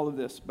got all of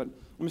this, but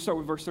let me start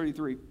with verse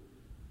 33.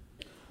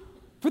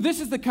 For this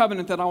is the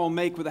covenant that I will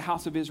make with the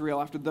house of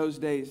Israel after those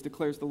days,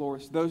 declares the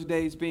Lord. Those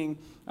days being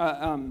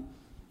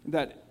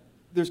that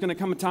there's going to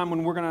come a time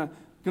when we're going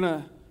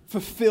to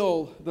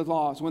fulfill the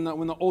laws, when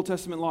the Old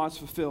Testament law is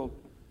fulfilled.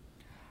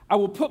 I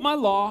will put my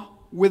law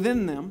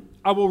within them.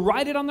 I will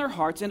write it on their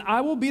hearts, and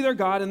I will be their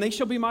God, and they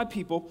shall be my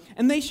people.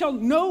 And they shall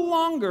no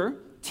longer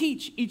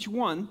teach each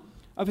one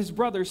of his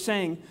brothers,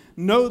 saying,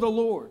 know the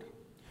Lord.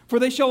 For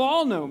they shall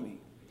all know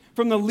me,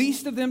 from the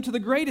least of them to the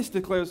greatest,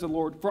 declares the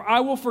Lord. For I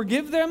will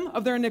forgive them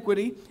of their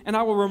iniquity, and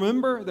I will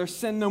remember their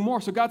sin no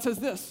more. So God says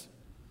this.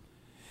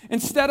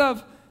 Instead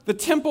of the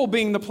temple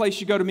being the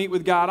place you go to meet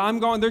with God,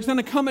 there's going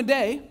to come a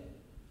day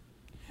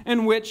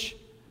in which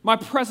my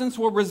presence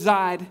will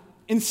reside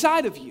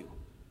inside of you.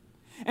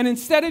 And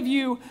instead of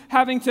you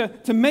having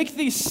to make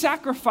these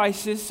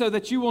sacrifices so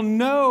that you will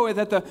know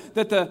that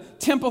the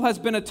temple has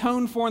been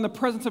atoned for and the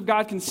presence of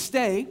God can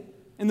stay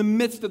in the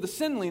midst of the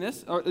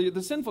sinfulness,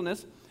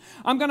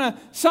 I'm going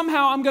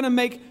to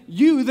make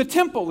you the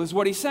temple, is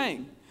what he's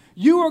saying.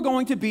 You are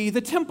going to be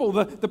the temple.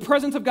 The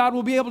presence of God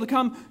will be able to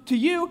come to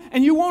you,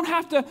 and you won't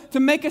have to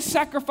make a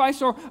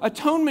sacrifice or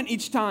atonement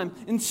each time.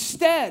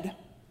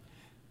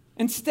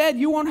 Instead,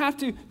 you won't have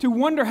to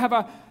wonder, have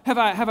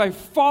I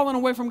fallen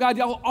away from God?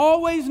 I'll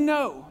always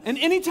know. And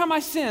anytime I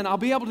sin, I'll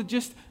be able to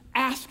just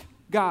ask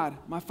God,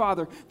 my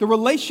Father. The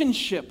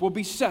relationship will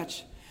be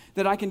such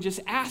that I can just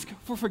ask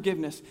for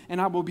forgiveness,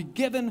 and I will be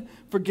given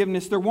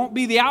forgiveness. There won't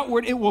be the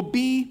outward, it will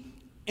be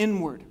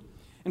inward.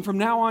 And from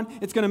now on,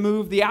 it's going to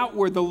move the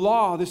outward, the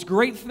law, this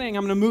great thing.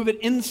 I'm going to move it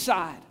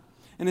inside,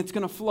 and it's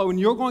going to flow. And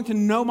you're going to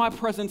know my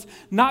presence,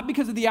 not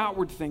because of the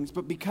outward things,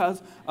 but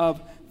because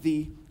of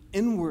the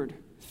inward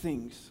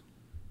things.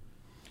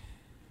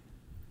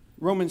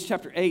 Romans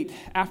chapter 8,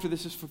 after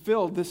this is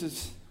fulfilled, this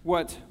is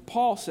what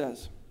Paul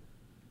says.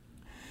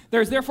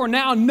 There is therefore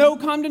now no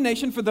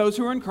condemnation for those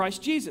who are in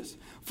Christ Jesus.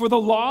 For the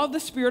law of the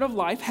Spirit of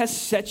life has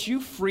set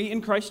you free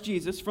in Christ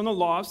Jesus from the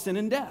law of sin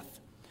and death.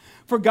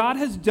 For God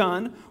has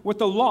done what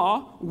the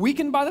law,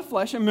 weakened by the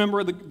flesh, and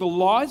remember, the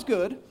law is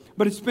good,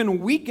 but it's been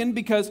weakened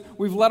because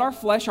we've let our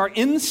flesh, our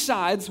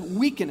insides,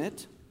 weaken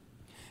it.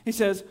 He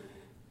says,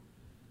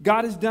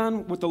 God has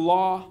done what the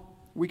law,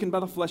 weakened by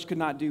the flesh, could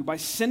not do. By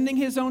sending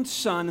his own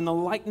Son in the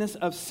likeness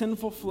of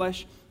sinful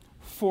flesh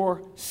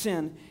for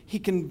sin, he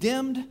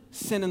condemned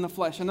sin in the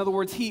flesh. In other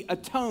words, he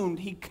atoned,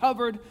 he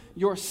covered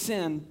your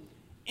sin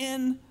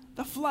in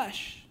the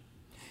flesh.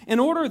 In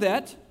order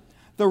that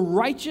the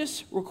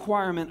righteous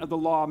requirement of the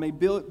law may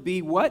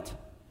be what?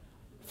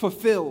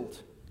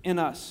 Fulfilled in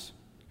us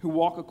who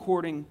walk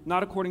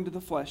not according to the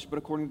flesh, but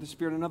according to the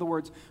Spirit. In other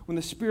words, when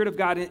the Spirit of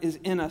God is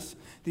in us,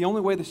 the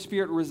only way the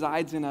Spirit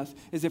resides in us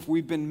is if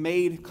we've been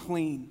made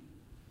clean.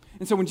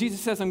 And so when Jesus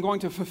says, I'm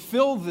going to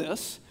fulfill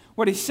this,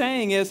 what he's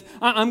saying is,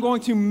 I'm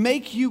going to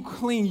make you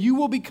clean. You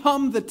will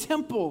become the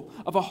temple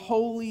of a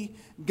holy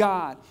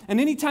God. And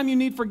anytime you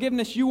need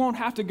forgiveness, you won't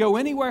have to go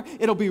anywhere.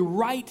 It'll be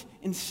right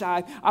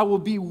inside. I will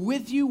be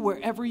with you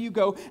wherever you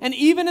go. And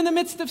even in the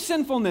midst of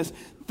sinfulness,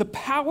 the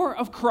power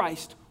of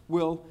Christ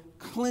will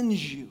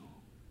cleanse you.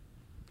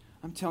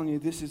 I'm telling you,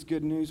 this is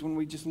good news when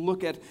we just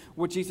look at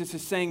what Jesus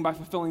is saying by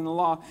fulfilling the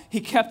law. He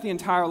kept the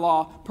entire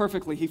law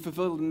perfectly. He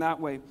fulfilled it in that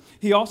way.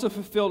 He also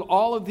fulfilled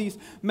all of these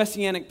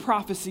messianic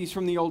prophecies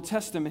from the Old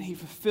Testament. He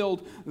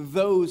fulfilled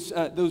those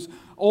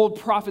old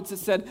prophets that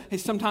said, hey,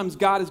 sometimes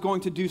God is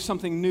going to do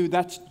something new.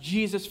 That's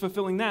Jesus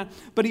fulfilling that.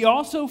 But he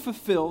also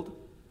fulfilled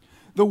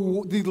the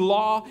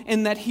law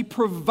in that he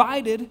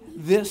provided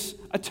this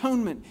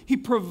atonement. He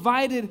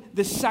provided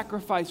this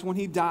sacrifice when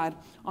he died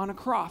on a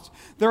cross.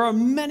 There are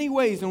many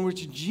ways in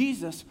which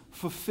Jesus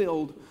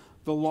fulfilled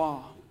the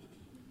law.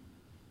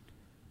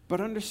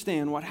 But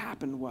understand what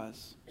happened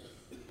was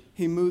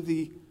he moved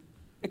the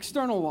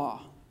external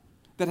law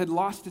that had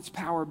lost its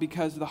power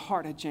because the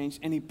heart had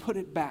changed, and he put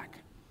it back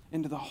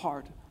into the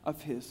heart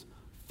of his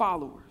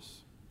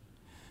followers.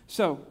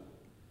 So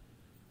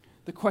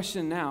the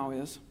question now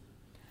is,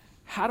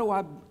 how do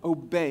I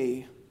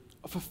obey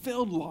a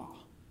fulfilled law?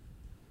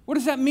 What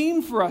does that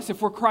mean for us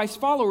if we're Christ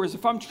followers?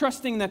 If I'm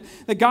trusting that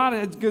God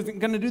is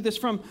going to do this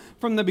from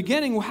the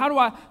beginning, well, how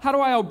do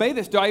I obey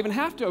this? Do I even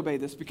have to obey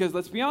this? Because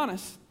let's be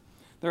honest,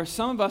 there are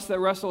some of us that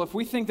wrestle. If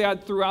we think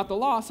that throughout the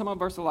law, some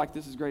of us are like,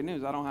 this is great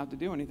news. I don't have to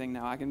do anything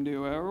now. I can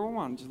do whatever I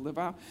want, just live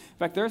out. In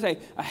fact, there's a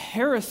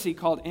heresy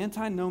called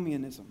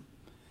antinomianism.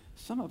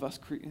 Some of us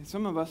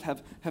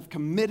have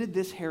committed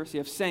this heresy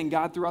of saying,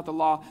 God, throughout the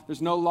law,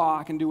 there's no law.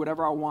 I can do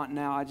whatever I want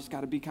now. I just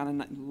got to be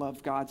kind of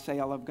love God, say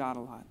I love God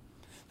a lot.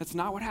 That's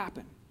not what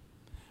happened.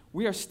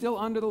 We are still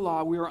under the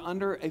law. We are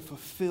under a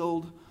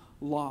fulfilled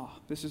law.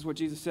 This is what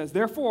Jesus says.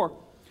 Therefore,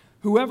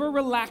 whoever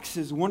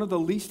relaxes one of the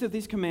least of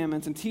these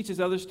commandments and teaches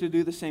others to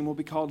do the same will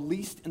be called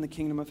least in the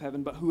kingdom of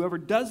heaven. But whoever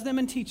does them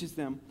and teaches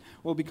them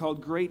will be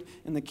called great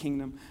in the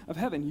kingdom of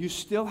heaven. You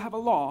still have a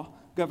law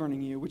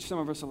governing you, which some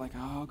of us are like,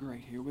 oh,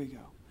 great, here we go.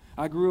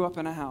 I grew up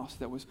in a house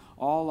that was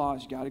all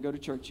laws. You got to go to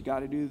church. You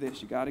got to do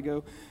this. You got to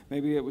go.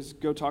 Maybe it was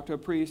go talk to a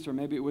priest, or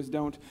maybe it was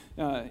don't,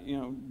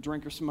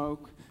 drink or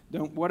smoke.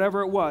 Don't,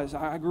 whatever it was.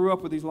 I grew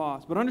up with these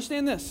laws. But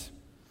understand this.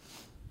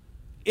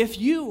 If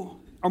you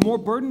are more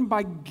burdened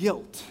by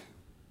guilt,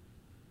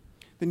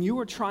 then you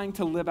are trying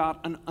to live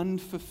out an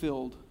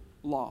unfulfilled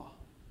law.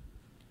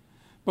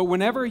 But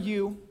whenever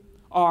you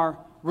are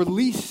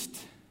released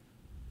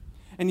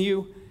and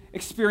you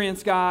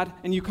experience God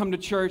and you come to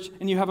church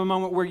and you have a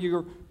moment where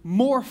you're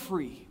more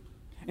free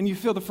and you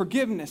feel the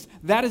forgiveness,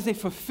 that is a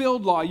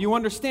fulfilled law. You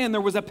understand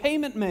there was a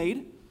payment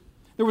made,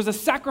 there was a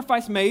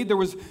sacrifice made, there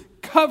was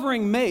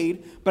covering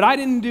made, but I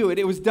didn't do it.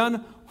 It was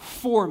done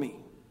for me.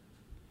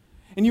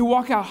 And you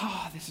walk out,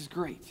 this is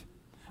great.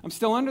 I'm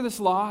still under this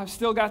law. I've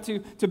still got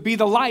to be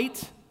the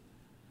light,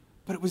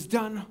 but it was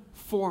done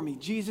for me.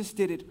 Jesus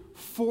did it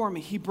for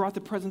me. He brought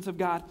the presence of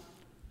God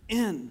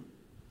in.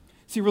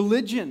 See,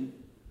 religion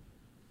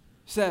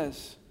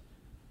says,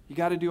 you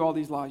got to do all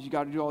these laws. You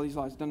got to do all these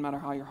laws. It doesn't matter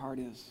how your heart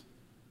is.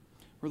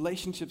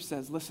 Relationship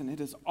says, listen, it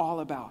is all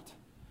about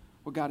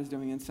what God is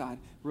doing inside.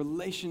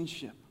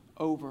 Relationship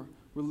over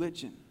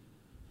religion.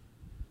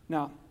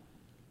 Now,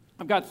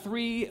 I've got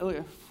three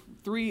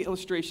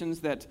illustrations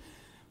that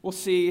we'll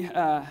see.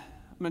 I'm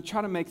going to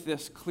try to make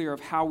this clear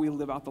of how we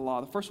live out the law.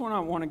 The first one I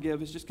want to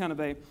give is just kind of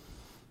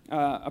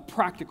a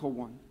practical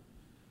one.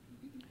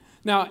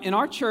 Now, in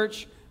our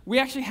church, we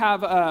actually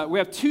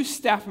have two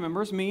staff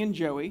members, me and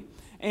Joey,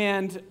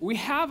 and we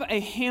have a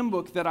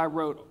handbook that I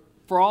wrote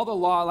for all the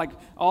law, like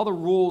all the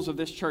rules of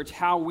this church,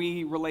 how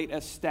we relate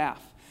as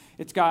staff.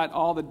 It's got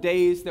all the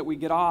days that we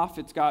get off.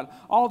 It's got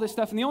all this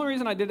stuff. And the only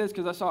reason I did it is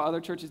because I saw other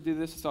churches do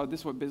this. I saw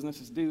this is what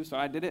businesses do, so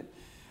I did it.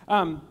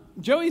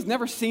 Joey's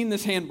never seen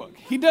this handbook.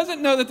 He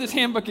doesn't know that this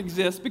handbook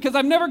exists because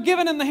I've never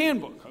given him the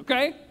handbook,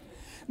 okay?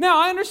 Now,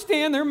 I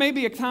understand there may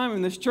be a time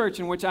in this church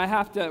in which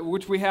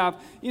we have,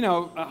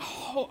 a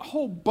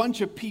whole bunch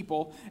of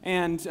people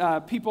and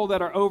people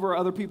that are over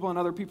other people,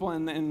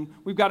 and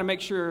we've got to make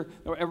sure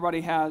that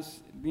everybody has,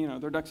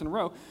 their ducks in a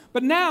row.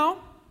 But now,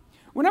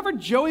 whenever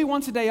Joey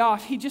wants a day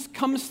off, he just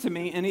comes to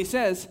me and he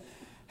says,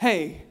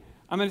 hey,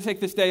 I'm going to take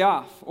this day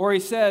off. Or he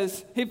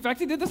says, in fact,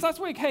 he did this last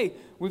week. Hey,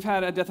 we've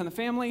had a death in the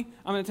family.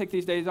 I'm going to take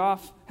these days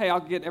off. Hey, I'll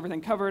get everything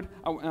covered.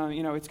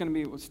 It's going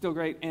to be still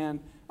great. And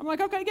I'm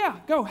like, okay, yeah,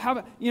 go.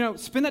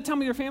 Spend that time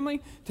with your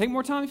family. Take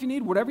more time if you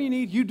need. Whatever you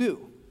need, you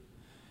do.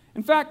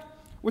 In fact,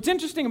 what's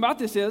interesting about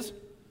this is,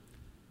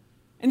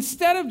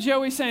 instead of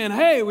Joey saying,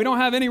 hey, we don't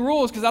have any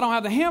rules because I don't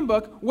have the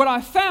handbook, what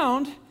I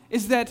found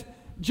is that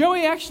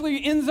Joey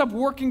actually ends up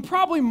working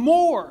probably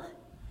more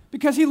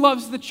because he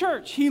loves the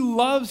church. He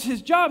loves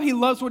his job. He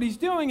loves what he's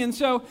doing. And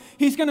so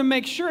he's going to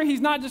make sure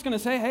he's not just going to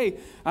say, hey,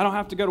 I don't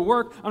have to go to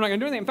work. I'm not going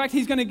to do anything. In fact,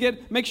 he's going to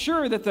make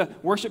sure that the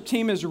worship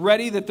team is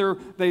ready,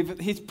 that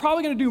he's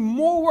probably going to do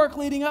more work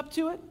leading up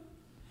to it.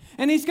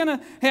 And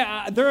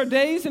there are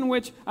days in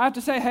which I have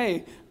to say,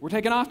 hey, we're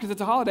taking off because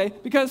it's a holiday,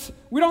 because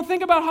we don't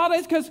think about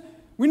holidays because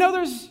we know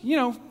there's,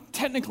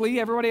 technically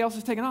everybody else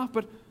is taking off,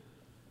 but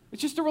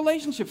it's just a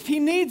relationship. If he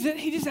needs it,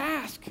 he just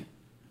asks.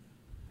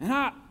 And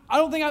I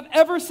don't think I've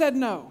ever said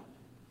no.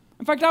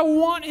 In fact, I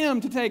want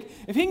him to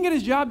if he can get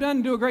his job done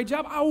and do a great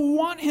job, I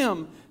want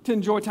him to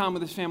enjoy time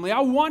with his family. I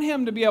want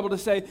him to be able to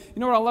say,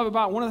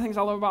 one of the things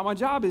I love about my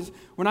job is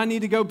when I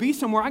need to go be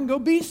somewhere, I can go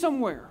be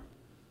somewhere.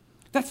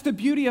 That's the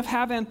beauty of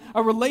having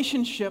a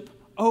relationship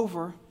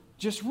over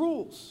just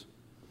rules.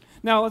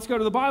 Now, let's go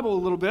to the Bible a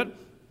little bit.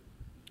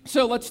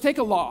 So let's take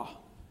a law,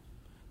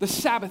 the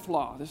Sabbath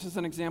law. This is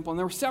an example, and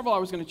there were several I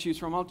was going to choose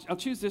from. I'll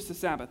choose this, the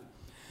Sabbath.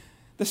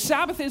 The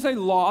Sabbath is a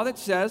law that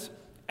says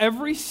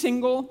every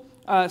single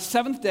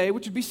seventh day,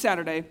 which would be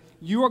Saturday,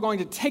 you are going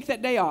to take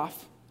that day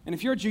off. And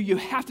if you're a Jew, you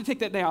have to take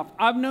that day off.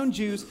 I've known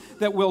Jews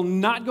that will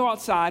not go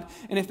outside,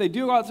 and if they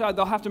do go outside,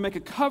 they'll have to make a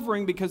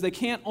covering because they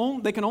can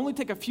only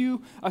take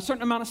a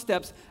certain amount of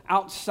steps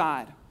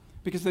outside.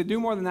 Because if they do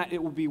more than that,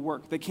 it will be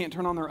work. They can't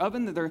turn on their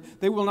oven.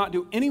 They will not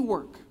do any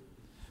work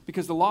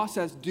because the law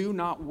says do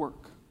not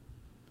work.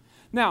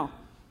 Now,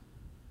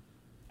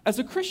 as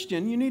a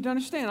Christian, you need to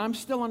understand, I'm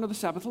still under the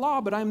Sabbath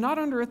law, but I'm not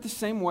under it the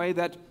same way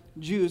that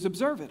Jews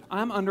observe it.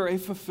 I'm under a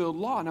fulfilled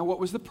law. Now, what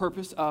was the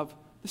purpose of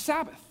the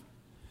Sabbath?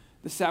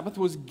 The Sabbath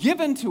was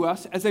given to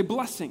us as a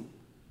blessing.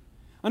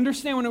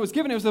 Understand, when it was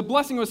given, it was a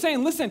blessing. It was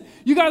saying, listen,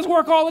 you guys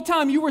work all the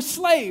time. You were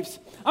slaves.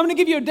 I'm going to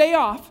give you a day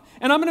off,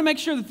 and I'm going to make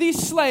sure that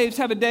these slaves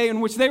have a day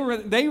in which they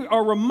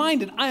are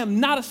reminded, I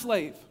am not a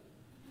slave.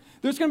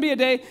 There's going to be a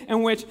day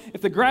in which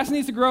if the grass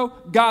needs to grow,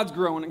 God's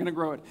going to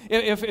grow it.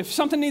 If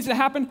something needs to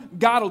happen,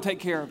 God will take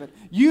care of it.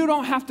 You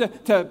don't have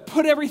to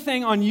put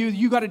everything on you.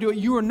 You got to do it.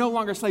 You are no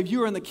longer a slave.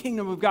 You are in the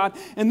kingdom of God.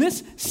 And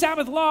this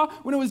Sabbath law,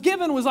 when it was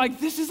given, was like,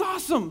 this is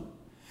awesome.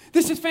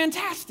 This is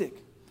fantastic.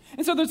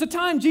 And so there's a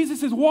time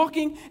Jesus is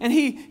walking, and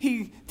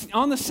he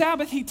on the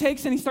Sabbath, he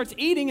takes and he starts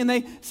eating, and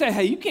they say,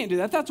 hey, you can't do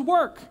that. That's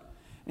work.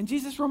 And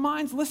Jesus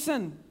reminds,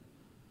 listen,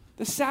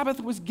 the Sabbath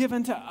was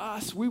given to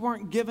us. We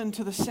weren't given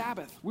to the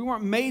Sabbath. We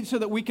weren't made so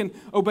that we can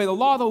obey the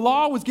law. The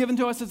law was given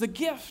to us as a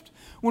gift.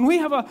 When we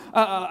have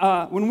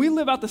when we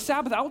live out the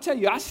Sabbath, I will tell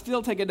you, I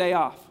still take a day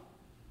off.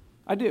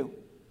 I do.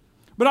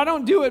 But I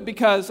don't do it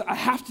because I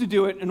have to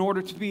do it in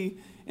order to be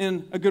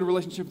in a good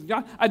relationship with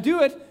God. I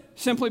do it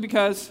simply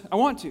because I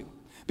want to.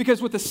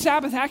 Because what the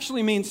Sabbath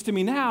actually means to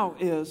me now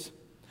is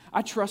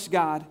I trust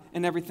God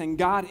in everything.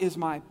 God is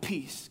my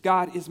peace.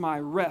 God is my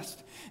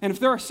rest. And if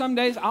there are some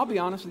days, I'll be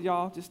honest with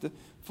y'all, just a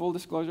full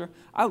disclosure,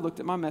 I looked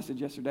at my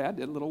message yesterday. I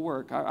did a little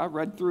work. I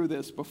read through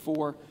this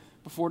before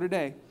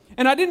today.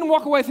 And I didn't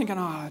walk away thinking,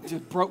 I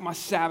just broke my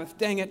Sabbath,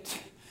 dang it.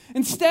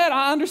 Instead,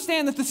 I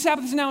understand that the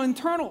Sabbath is now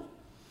internal.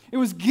 It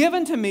was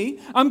given to me.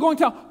 I'm going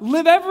to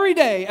live every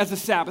day as a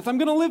Sabbath. I'm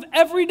going to live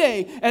every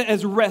day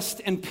as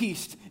rest and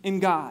peace in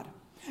God.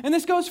 And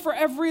this goes for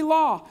every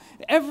law.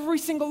 Every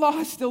single law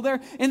is still there.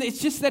 And it's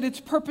just that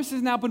its purpose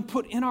has now been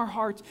put in our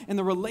hearts, and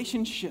the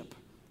relationship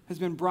has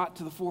been brought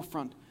to the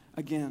forefront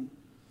again.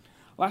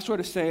 Last way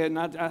to say it, and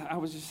I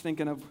was just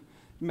thinking of,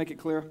 make it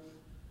clear.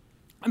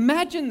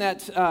 Imagine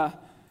that, how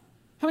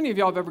many of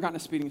y'all have ever gotten a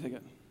speeding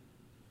ticket?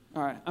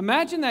 All right.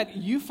 Imagine that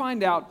you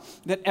find out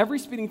that every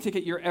speeding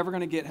ticket you're ever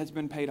going to get has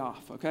been paid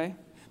off, okay?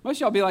 Most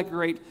of y'all be like,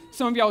 great.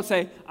 Some of y'all would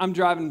say, I'm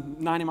driving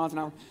 90 miles an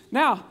hour.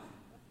 Now,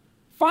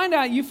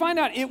 you find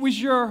out it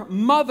was your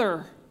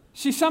mother.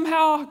 She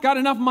somehow got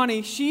enough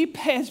money. She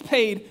has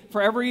paid for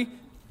every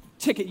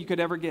ticket you could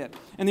ever get.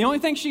 And the only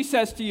thing she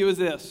says to you is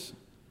this.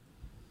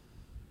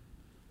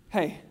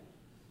 Hey,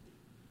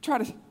 try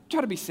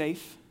to be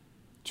safe.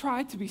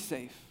 Try to be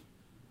safe.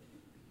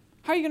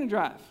 How are you going to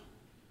drive?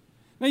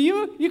 Now,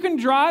 you can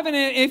drive, and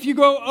if you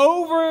go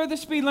over the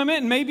speed limit,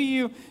 and maybe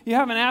you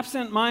have an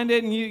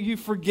absent-minded, and you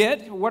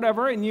forget,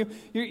 whatever, and you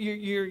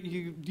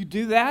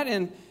do that,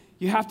 and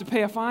you have to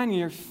pay a fine,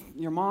 and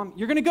your mom,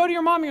 you're going to go to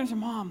your mom, you're going to say,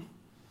 Mom,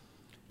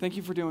 thank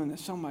you for doing this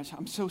so much.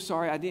 I'm so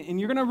sorry I didn't. And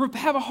you're going to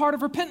have a heart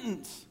of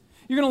repentance.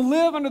 You're going to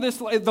live under this.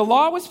 The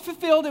law was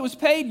fulfilled. It was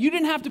paid. You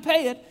didn't have to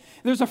pay it.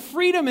 There's a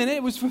freedom in it.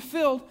 It was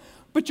fulfilled.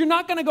 But you're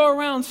not going to go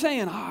around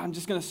saying, I'm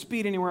just going to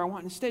speed anywhere I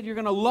want. Instead, you're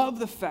going to love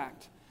the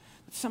fact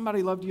that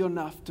somebody loved you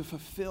enough to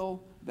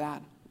fulfill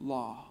that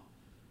law.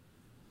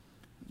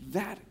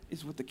 That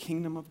is what the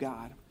kingdom of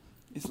God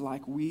is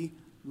like. We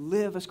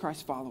live as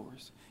Christ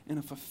followers in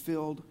a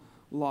fulfilled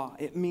law.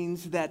 It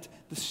means that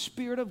the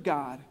Spirit of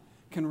God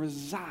can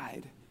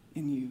reside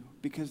in you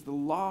because the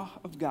law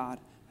of God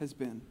has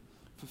been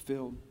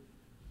fulfilled.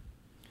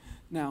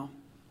 Now,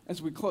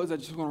 as we close, I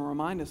just want to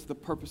remind us the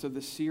purpose of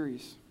this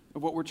series,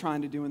 of what we're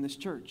trying to do in this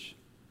church.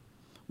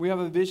 We have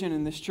a vision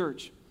in this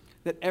church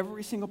that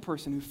every single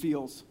person who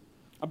feels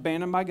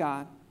abandoned by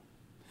God,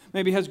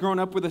 maybe has grown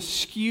up with a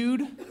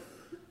skewed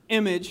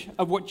image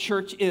of what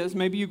church is.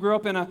 Maybe you grew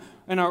up in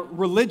a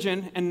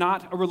religion and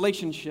not a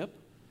relationship.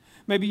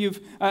 Maybe you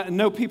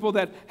know people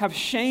that have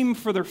shame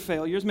for their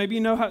failures. Maybe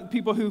you know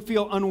people who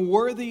feel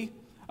unworthy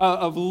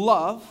of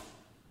love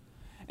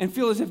and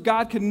feel as if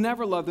God could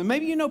never love them.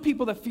 Maybe you know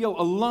people that feel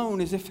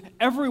alone, as if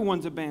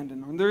everyone's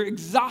abandoned them. They're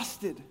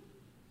exhausted.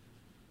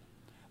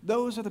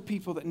 Those are the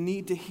people that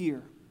need to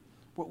hear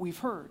what we've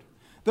heard.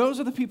 Those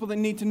are the people that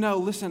need to know,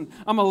 listen,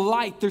 I'm a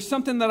light. There's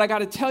something that I got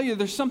to tell you.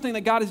 There's something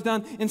that God has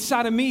done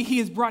inside of me. He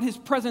has brought His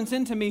presence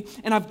into me,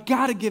 and I've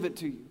got to give it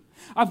to you.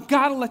 I've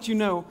got to let you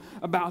know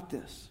about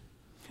this.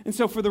 And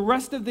so for the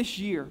rest of this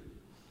year,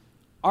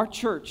 our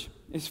church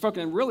is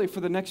focused, and really for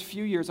the next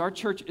few years, our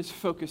church is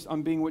focused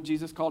on being what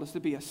Jesus called us to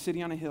be, a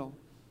city on a hill,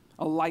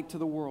 a light to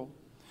the world.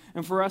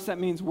 And for us, that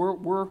means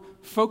we're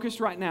focused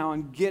right now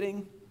on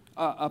getting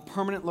a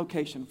permanent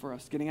location for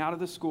us, getting out of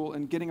the school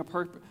and getting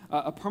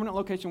a permanent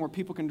location where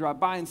people can drive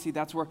by and see.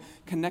 That's where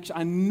connection.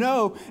 I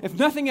know, if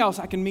nothing else,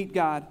 I can meet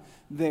God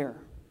there.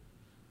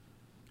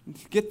 And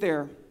to get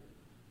there,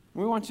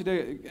 we want you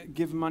to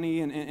give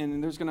money,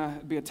 and there's going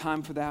to be a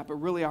time for that. But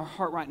really, our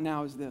heart right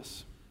now is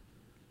this.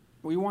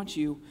 We want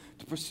you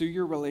to pursue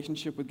your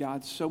relationship with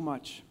God so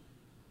much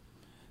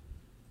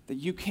that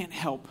you can't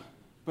help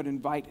but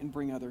invite and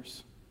bring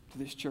others to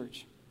this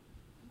church.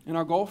 And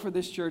our goal for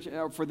this church,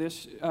 for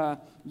this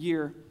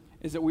year,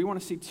 is that we want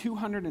to see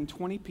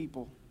 220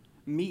 people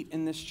meet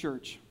in this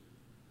church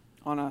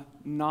on a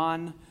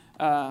non-holiday.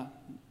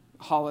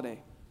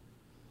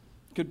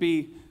 Could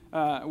be,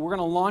 we're going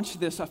to launch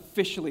this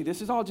officially.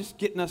 This is all just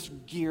getting us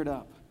geared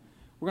up.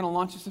 We're going to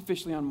launch this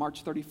officially on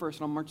March 31st.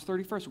 And on March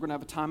 31st, we're going to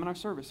have a time in our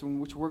service in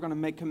which we're going to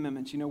make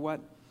commitments. You know what?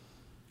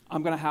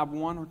 I'm going to have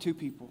 1 or 2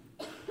 people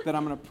that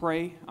I'm going to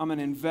pray, I'm going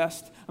to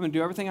invest, I'm going to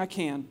do everything I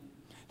can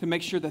to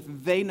make sure that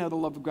they know the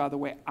love of God the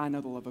way I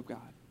know the love of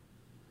God.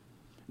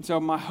 And so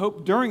my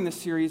hope during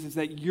this series is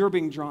that you're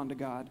being drawn to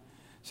God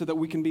so that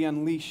we can be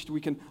unleashed,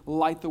 we can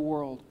light the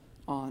world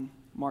on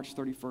March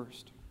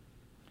 31st.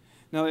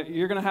 Now,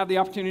 you're going to have the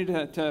opportunity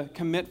to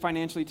commit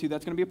financially too.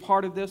 That's going to be a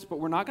part of this, but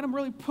we're not going to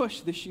really push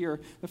this year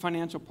the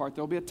financial part.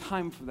 There'll be a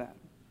time for that.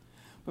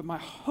 But my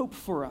hope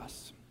for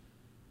us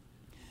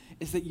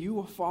is that you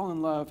will fall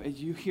in love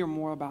as you hear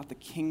more about the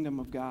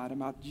kingdom of God,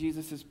 about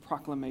Jesus'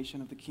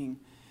 proclamation of the King,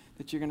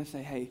 that you're going to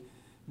say, hey,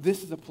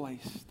 this is a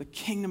place. The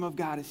kingdom of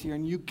God is here,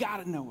 and you got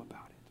to know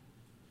about it.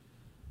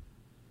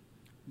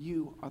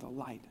 You are the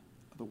light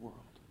of the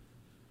world.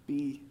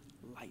 Be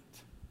light.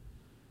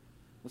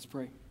 Let's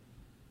pray.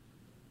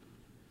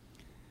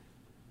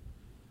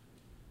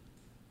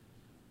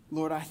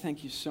 Lord, I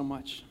thank you so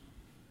much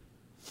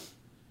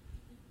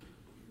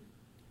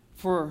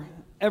for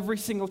every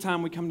single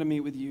time we come to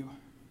meet with you,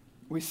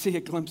 we see a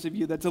glimpse of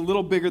you that's a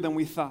little bigger than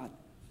we thought.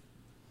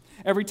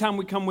 Every time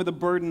we come with a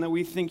burden that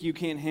we think you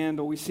can't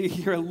handle, we see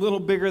you're a little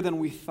bigger than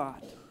we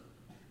thought.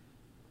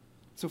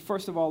 So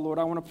first of all, Lord,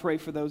 I want to pray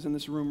for those in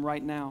this room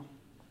right now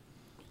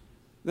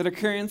that are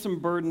carrying some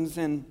burdens,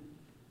 and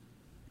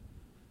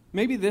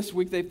maybe this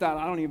week they've thought,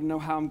 I don't even know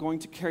how I'm going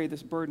to carry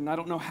this burden. I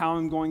don't know how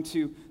I'm going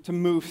to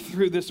move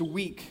through this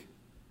week.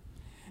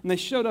 And they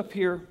showed up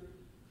here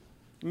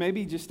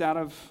maybe just out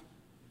of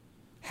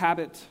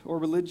habit or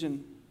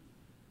religion.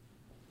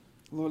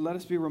 Lord, let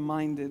us be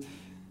reminded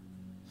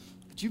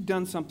that you've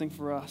done something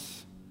for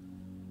us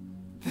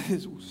that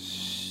is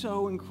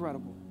so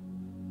incredible.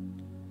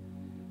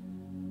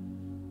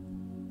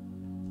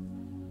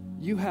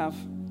 You have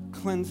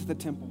cleansed the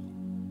temple.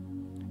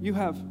 You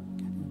have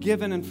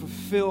given and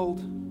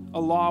fulfilled a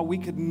law we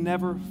could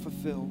never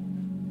fulfill.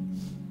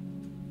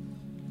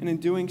 And in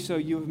doing so,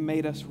 you have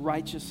made us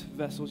righteous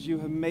vessels. You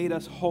have made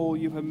us whole.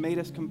 You have made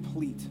us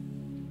complete.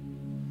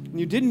 And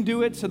you didn't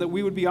do it so that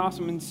we would be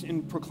awesome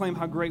and proclaim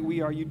how great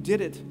we are. You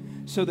did it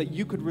so that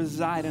you could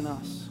reside in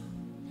us,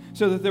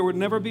 so that there would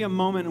never be a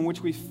moment in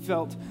which we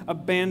felt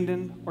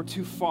abandoned or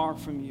too far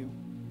from you.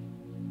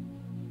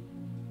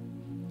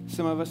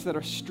 Some of us that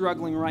are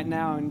struggling right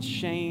now in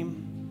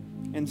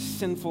shame and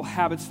sinful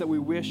habits that we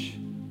wish,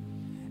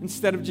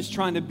 instead of just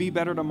trying to be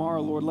better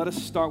tomorrow, Lord, let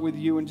us start with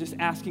you and just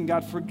asking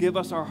God, forgive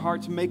us our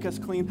hearts, make us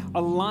clean,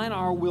 align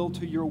our will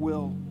to your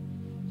will,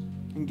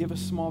 and give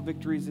us small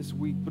victories this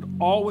week. But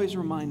always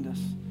remind us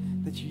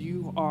that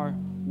you are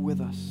with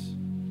us.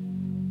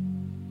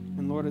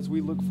 And Lord, as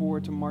we look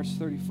forward to March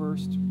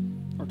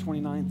 31st or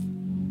 29th,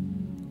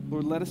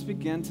 Lord, let us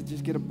begin to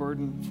just get a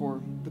burden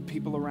for the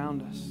people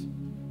around us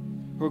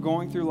who are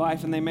going through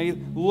life, and they may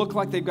look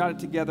like they've got it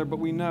together, but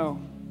we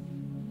know,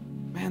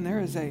 man, there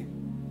is a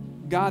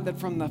God that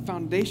from the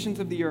foundations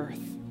of the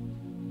earth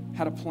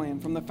had a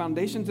plan. From the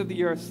foundations of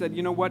the earth said,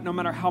 you know what, no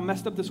matter how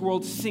messed up this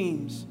world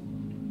seems,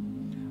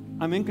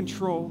 I'm in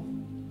control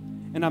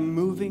and I'm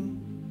moving,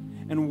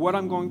 and what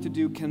I'm going to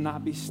do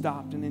cannot be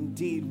stopped. And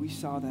indeed, we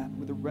saw that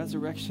with the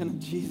resurrection of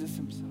Jesus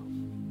himself.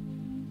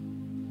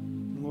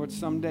 And Lord,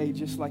 someday,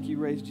 just like you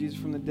raised Jesus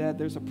from the dead,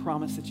 there's a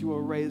promise that you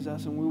will raise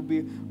us, and we will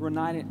be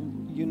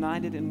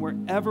united, and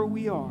wherever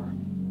we are,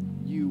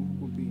 you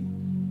will be.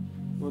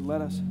 Lord, let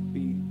us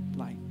be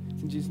light.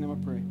 It's in Jesus' name I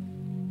pray.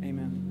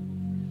 Amen.